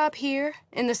her job here,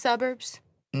 in the suburbs?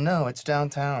 No, it's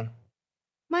downtown.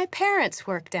 My parents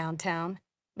work downtown,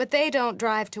 but they don't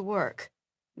drive to work.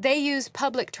 They use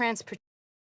public transportation.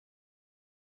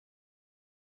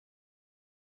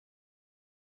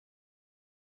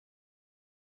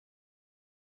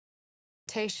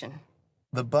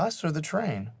 The bus or the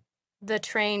train? The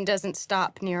train doesn't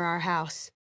stop near our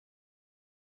house.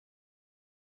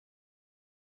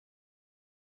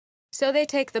 So they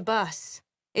take the bus.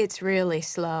 It's really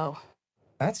slow.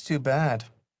 That's too bad.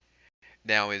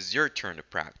 Now it's your turn to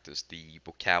practice the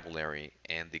vocabulary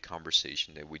and the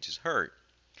conversation that we just heard.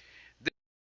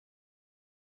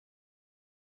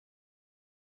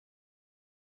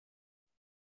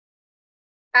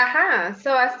 Aha,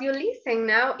 so as you listen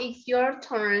now, it's your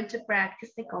turn to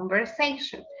practice the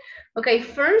conversation. Okay,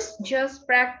 first just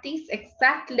practice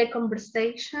exactly the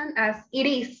conversation as it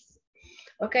is.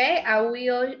 Okay, I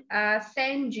will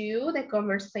send you the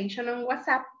conversation on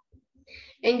WhatsApp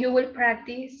and you will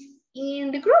practice in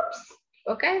the groups.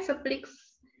 Okay, so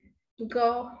please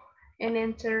go and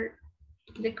enter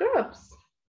the groups.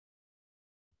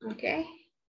 Okay.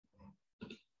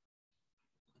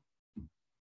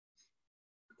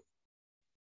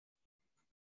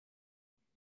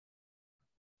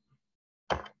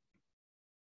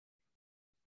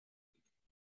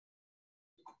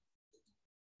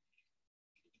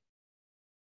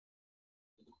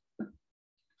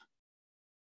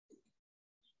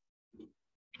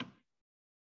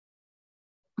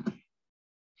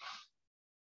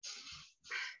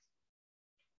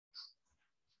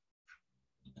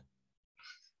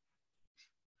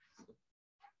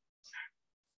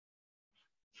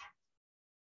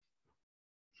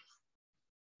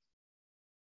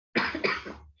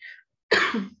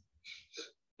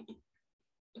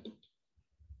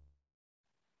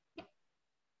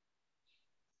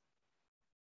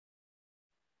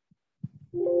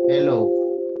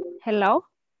 Hello. Hello.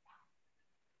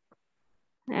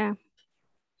 Yeah.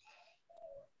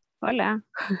 Hola.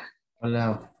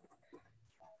 Hola.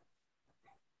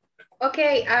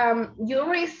 Okay,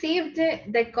 you received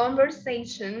the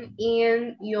conversation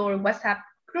in your WhatsApp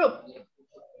group.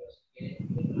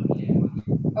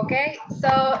 Okay,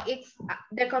 so it's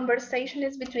the conversation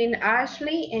is between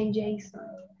Ashley and Jason.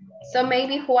 So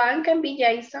maybe Juan can be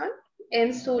Jason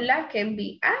and Sula can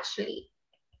be Ashley.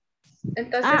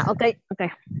 Entonces, okay.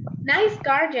 Nice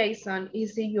car, Jason.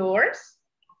 Is it yours?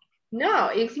 No,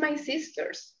 it's my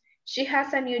sister's. She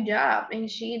has a new job and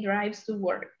she drives to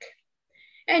work.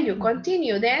 And you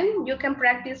continue. Then you can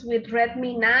practice with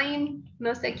Redmi 9.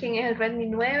 No sé quién es el Redmi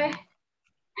 9.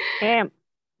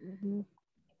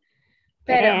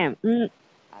 Pero.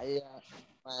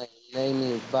 My name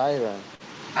is Byron.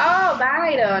 Oh,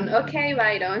 Byron. Ok,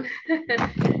 Byron.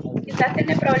 Quizás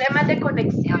tiene problemas de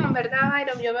conexión, ¿verdad,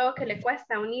 Byron? Yo veo que le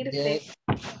cuesta unirse. Yes.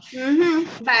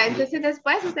 Va, entonces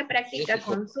después usted practica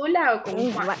con Sula o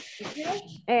con Juan.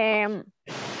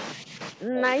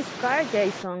 Nice car,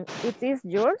 Jason. It is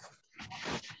yours?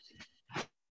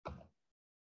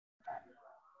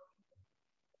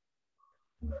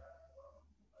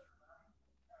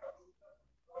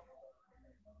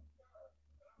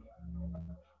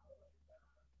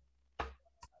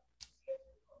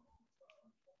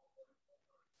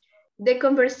 The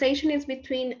conversation is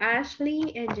between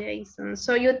Ashley and Jason.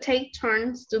 So you take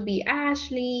turns to be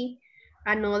Ashley.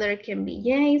 Another can be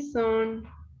Jason.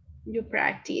 You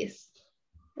practice.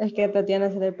 Es que a Tatiana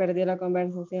se le perdió la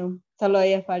conversación. Solo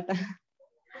ella falta.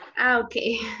 Ah, ok.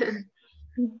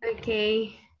 Ok.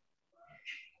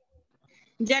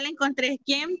 Ya la encontré.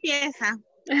 ¿Quién empieza?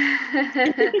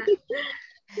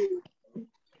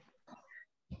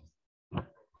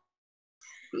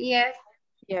 Yes.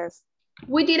 Yes.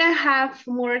 We didn't have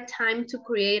more time to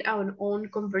create our own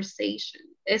conversation.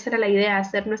 Esa era la idea,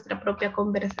 hacer nuestra propia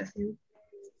conversación.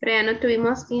 Pero ya no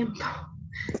tuvimos tiempo.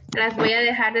 Las voy a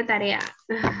dejar de tarea.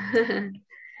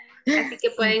 Así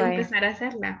que pueden Bye. empezar a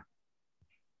hacerla.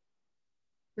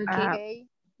 Ok.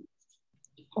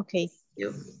 Okay.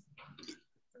 Yo.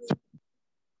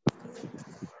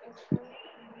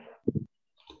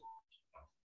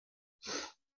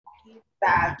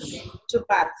 That's too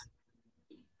bad.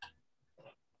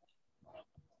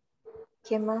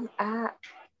 ¿Quién más?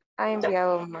 Ha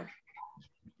enviado más.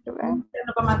 Ya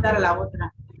no va a mandar a la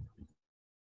otra.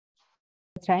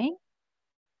 Train?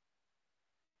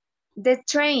 The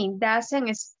train doesn't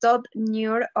stop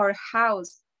near our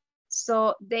house,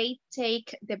 so they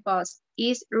take the bus.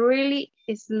 It's really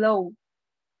slow.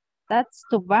 That's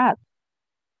too bad.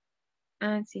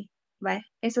 Ah, sí. Vale,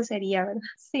 eso sería, ¿verdad?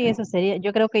 Sí, eso sería.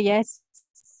 Yo creo que ya es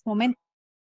momento.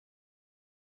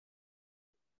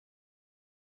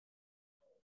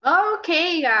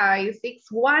 Okay, guys,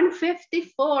 it's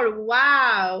 1:54.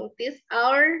 Wow, this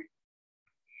hour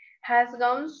has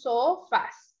gone so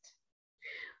fast.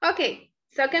 Okay,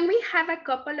 so can we have a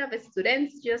couple of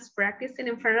students just practicing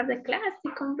in front of the class,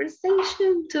 the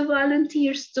conversation, two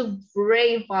volunteers, two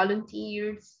brave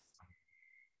volunteers.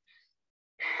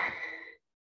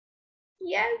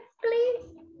 Yes, please.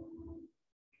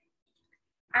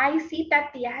 I see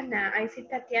Tatiana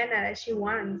that she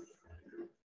wants.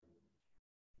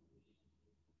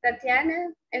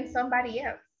 Tatiana and somebody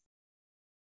else.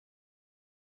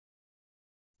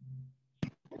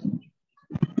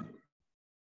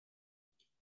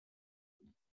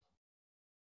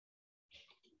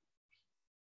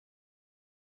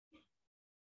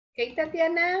 Ok,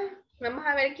 Tatiana, vamos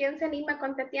a ver quién se anima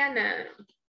con Tatiana.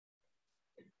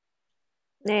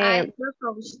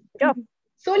 Yo.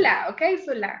 Zula, ok,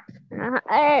 Zula.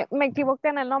 Ajá, me equivoqué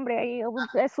en el nombre ahí,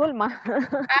 es Zulma.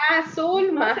 Ah,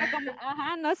 Zulma.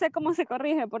 No sé cómo se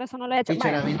corrige, por eso no lo he hecho.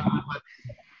 Teacher, a mí no me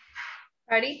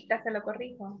Ahorita se lo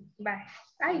corrijo. Bye.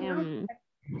 Ay, no.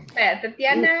 Espera,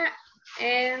 Tatiana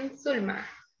and Zulma.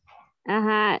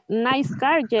 Ajá, nice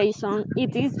car, Jason.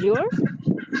 It is yours?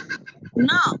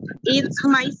 No, it's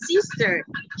my sister.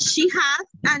 She has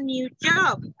a new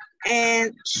job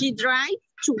and she drives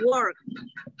to work.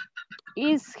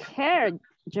 Is her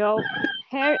job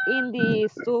here in the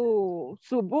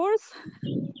suburbs?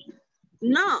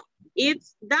 No,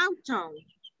 it's downtown.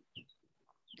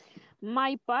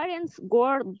 My parents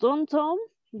work downtown,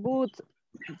 but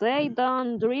they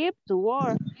don't drive to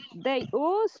work. They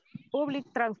use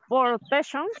public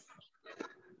transportation.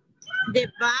 The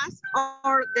bus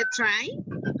or the train?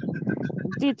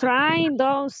 The train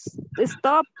does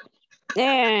stop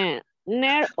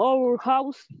near our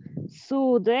house,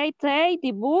 so they take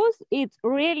the bus. It's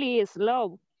really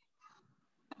slow.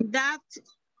 That's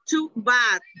too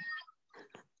bad.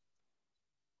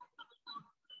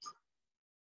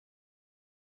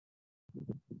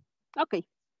 Okay.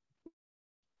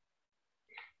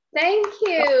 Thank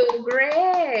you.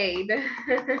 Great.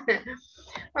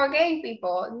 Okay,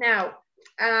 people. Now,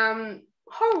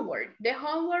 homework. The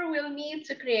homework will need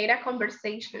to create a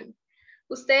conversation.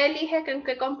 Usted elige con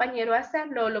qué compañero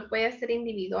hacerlo, lo puede hacer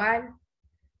individual.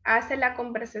 Hace la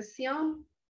conversación,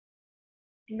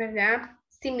 ¿verdad?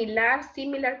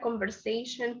 Similar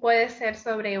conversation. Puede ser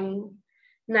sobre un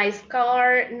nice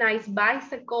car, nice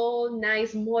bicycle,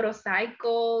 nice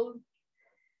motorcycle.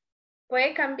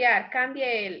 Puede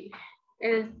cambie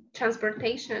el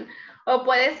transportation. O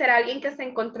puede ser alguien que se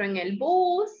encontró en el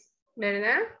bus,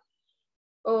 ¿verdad?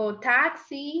 O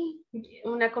taxi,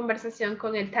 una conversación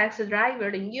con el taxi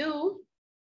driver and you.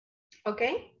 ¿Ok?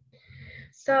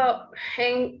 So,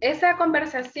 en esa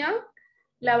conversación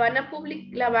la van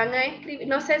a escribir.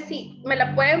 No sé si me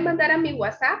la pueden mandar a mi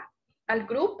WhatsApp, al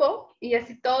grupo, y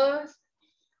así todos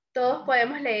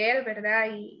podemos leer, ¿verdad?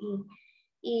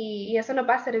 Y eso nos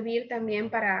va a servir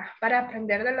también para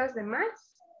aprender de los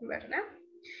demás, ¿verdad?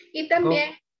 Y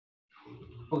también...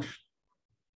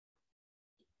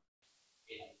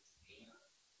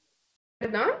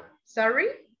 ¿Perdón? Sorry.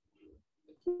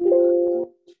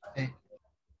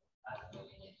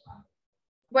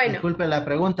 Bueno. Disculpe la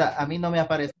pregunta, a mí no me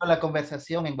apareció la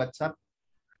conversación en WhatsApp.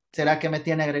 ¿Será que me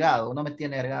tiene agregado? ¿No me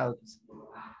tiene agregado?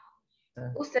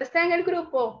 Usted está en el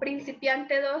grupo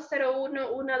principiante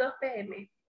 20112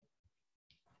 PM.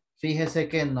 Fíjese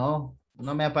que no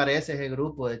me aparece ese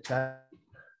grupo de chat.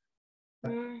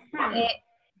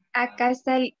 Acá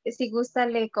está el, si gusta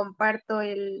le comparto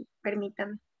el,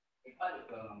 permítame.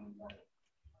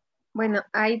 Bueno,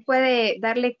 ahí puede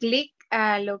darle clic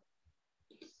a lo,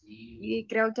 y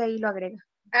creo que ahí lo agrega.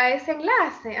 A ese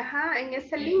enlace, ajá, en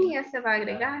esa línea se va a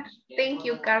agregar. Thank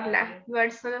you, Carla. You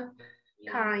are so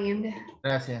kind.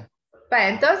 Gracias. Vale,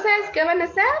 entonces, ¿qué van a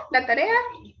hacer? ¿La tarea?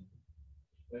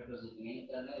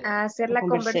 A hacer la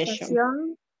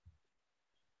conversación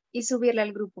y subirla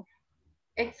al grupo.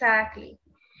 Exactly.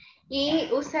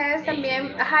 Y ustedes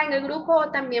también, ajá, en el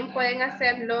grupo también pueden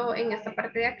hacerlo en esta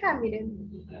parte de acá, miren.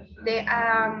 De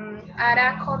add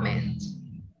a comment,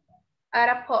 add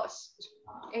a post.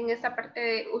 En esta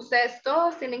parte, ustedes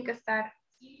todos tienen que estar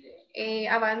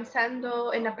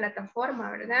avanzando en la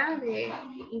plataforma, ¿verdad? De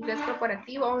Inglés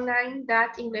Corporativo Online,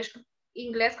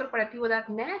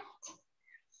 inglescorporativo.net,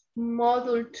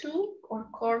 Module 2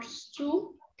 o Course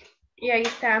 2. Y ahí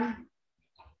está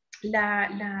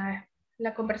la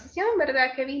conversación,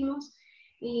 ¿verdad? Que vimos.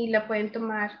 Y la pueden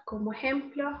tomar como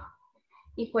ejemplo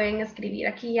y pueden escribir.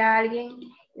 Aquí ya alguien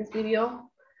escribió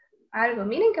algo.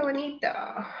 Miren qué bonito.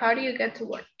 How do you get to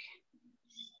work?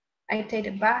 I take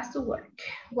the bus to work.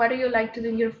 What do you like to do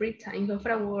in your free time? Go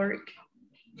for a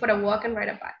walk and ride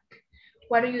a bike.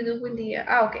 What do you do when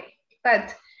okay.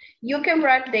 But you can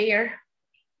write there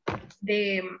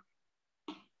the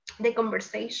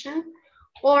conversation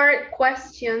or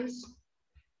questions,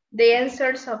 the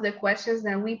answers of the questions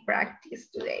that we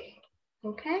practiced today.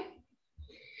 Okay?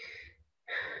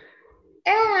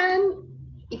 And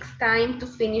it's time to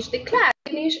finish the class.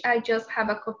 I just have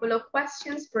a couple of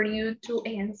questions for you to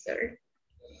answer.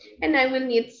 And I will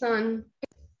need some.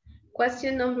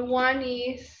 Question number 1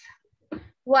 is,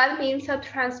 what means of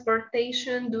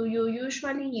transportation do you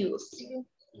usually use?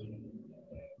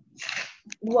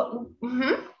 What,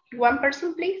 One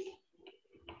person, please.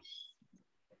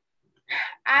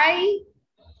 I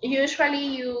usually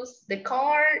use the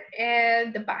car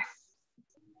and the bus.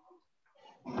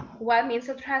 What means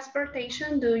of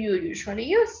transportation do you usually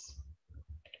use?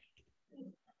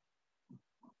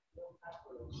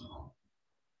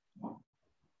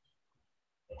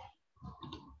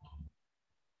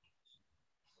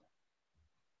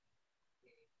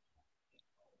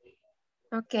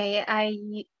 Okay,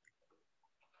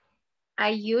 I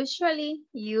usually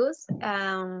use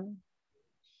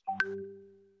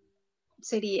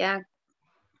sería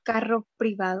carro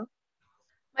privado.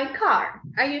 My car.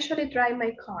 I usually drive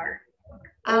my car.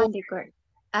 The car.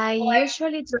 I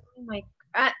usually drive my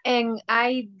and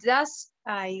I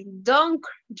don't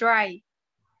drive.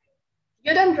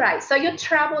 You don't drive, so you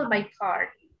travel by car.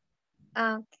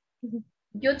 Okay.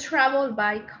 You travel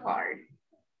by car.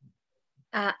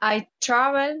 I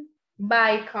travel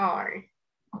by car.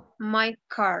 My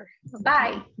car.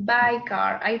 Okay. By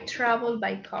car. I travel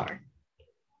by car.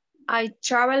 I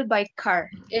travel by car.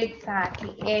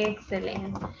 Exactly.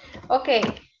 Excellent. Okay.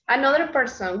 Another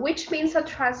person. Which means of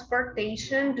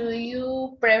transportation do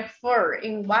you prefer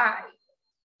and why?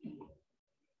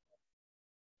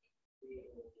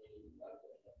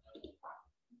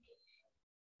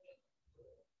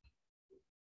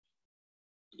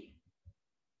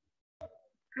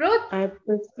 Ruth? I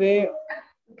prefer.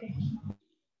 Okay.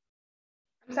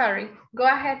 I'm sorry. Go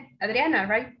ahead. Adriana,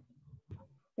 right?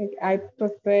 I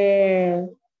prefer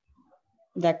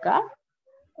the car.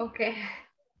 Okay.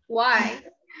 Why?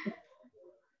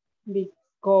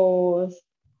 Because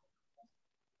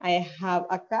I have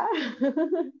a car.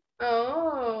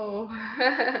 Oh.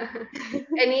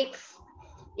 And it's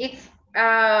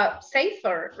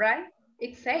safer, right?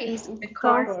 It's safe. It's the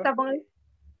car. comfortable.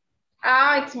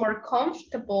 It's more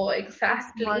comfortable,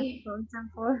 exactly. It's more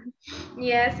comfortable.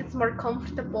 Yes, it's more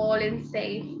comfortable and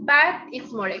safe, but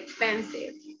it's more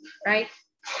expensive, right?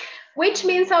 Which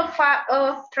means of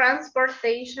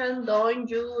transportation don't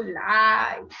you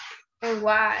like and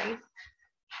why?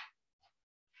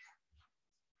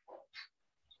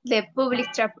 The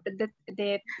public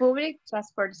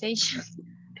transportation.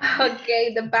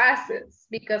 Okay, the buses,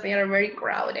 because they are very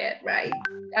crowded, right?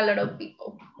 A lot of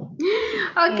people.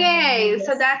 Okay, Yes.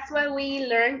 so that's what we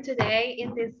learned today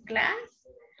in this class.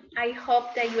 I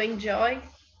hope that you enjoyed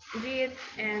it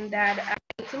and that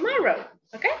tomorrow,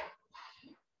 okay?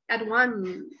 At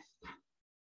 1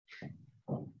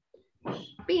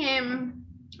 p.m.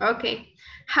 Okay,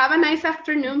 have a nice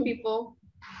afternoon, people.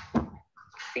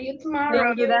 See you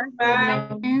tomorrow. Bye.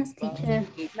 Thanks, teacher.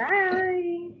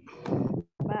 Bye.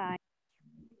 Bye.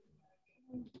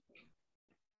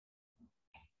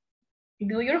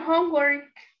 Do your homework.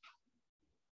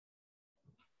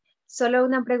 Solo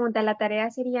una pregunta, ¿la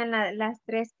tarea serían las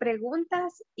 3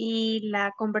 preguntas y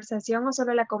la conversación o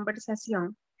solo la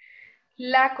conversación?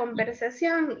 la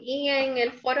conversación y en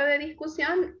el foro de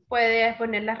discusión puedes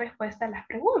poner la respuesta a las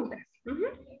preguntas.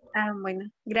 Ah, bueno,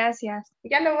 gracias.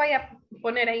 Ya lo voy a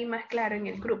poner ahí más claro en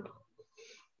el grupo.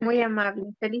 Muy amable.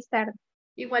 Feliz tarde.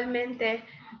 Igualmente.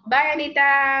 Bye,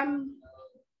 Anita.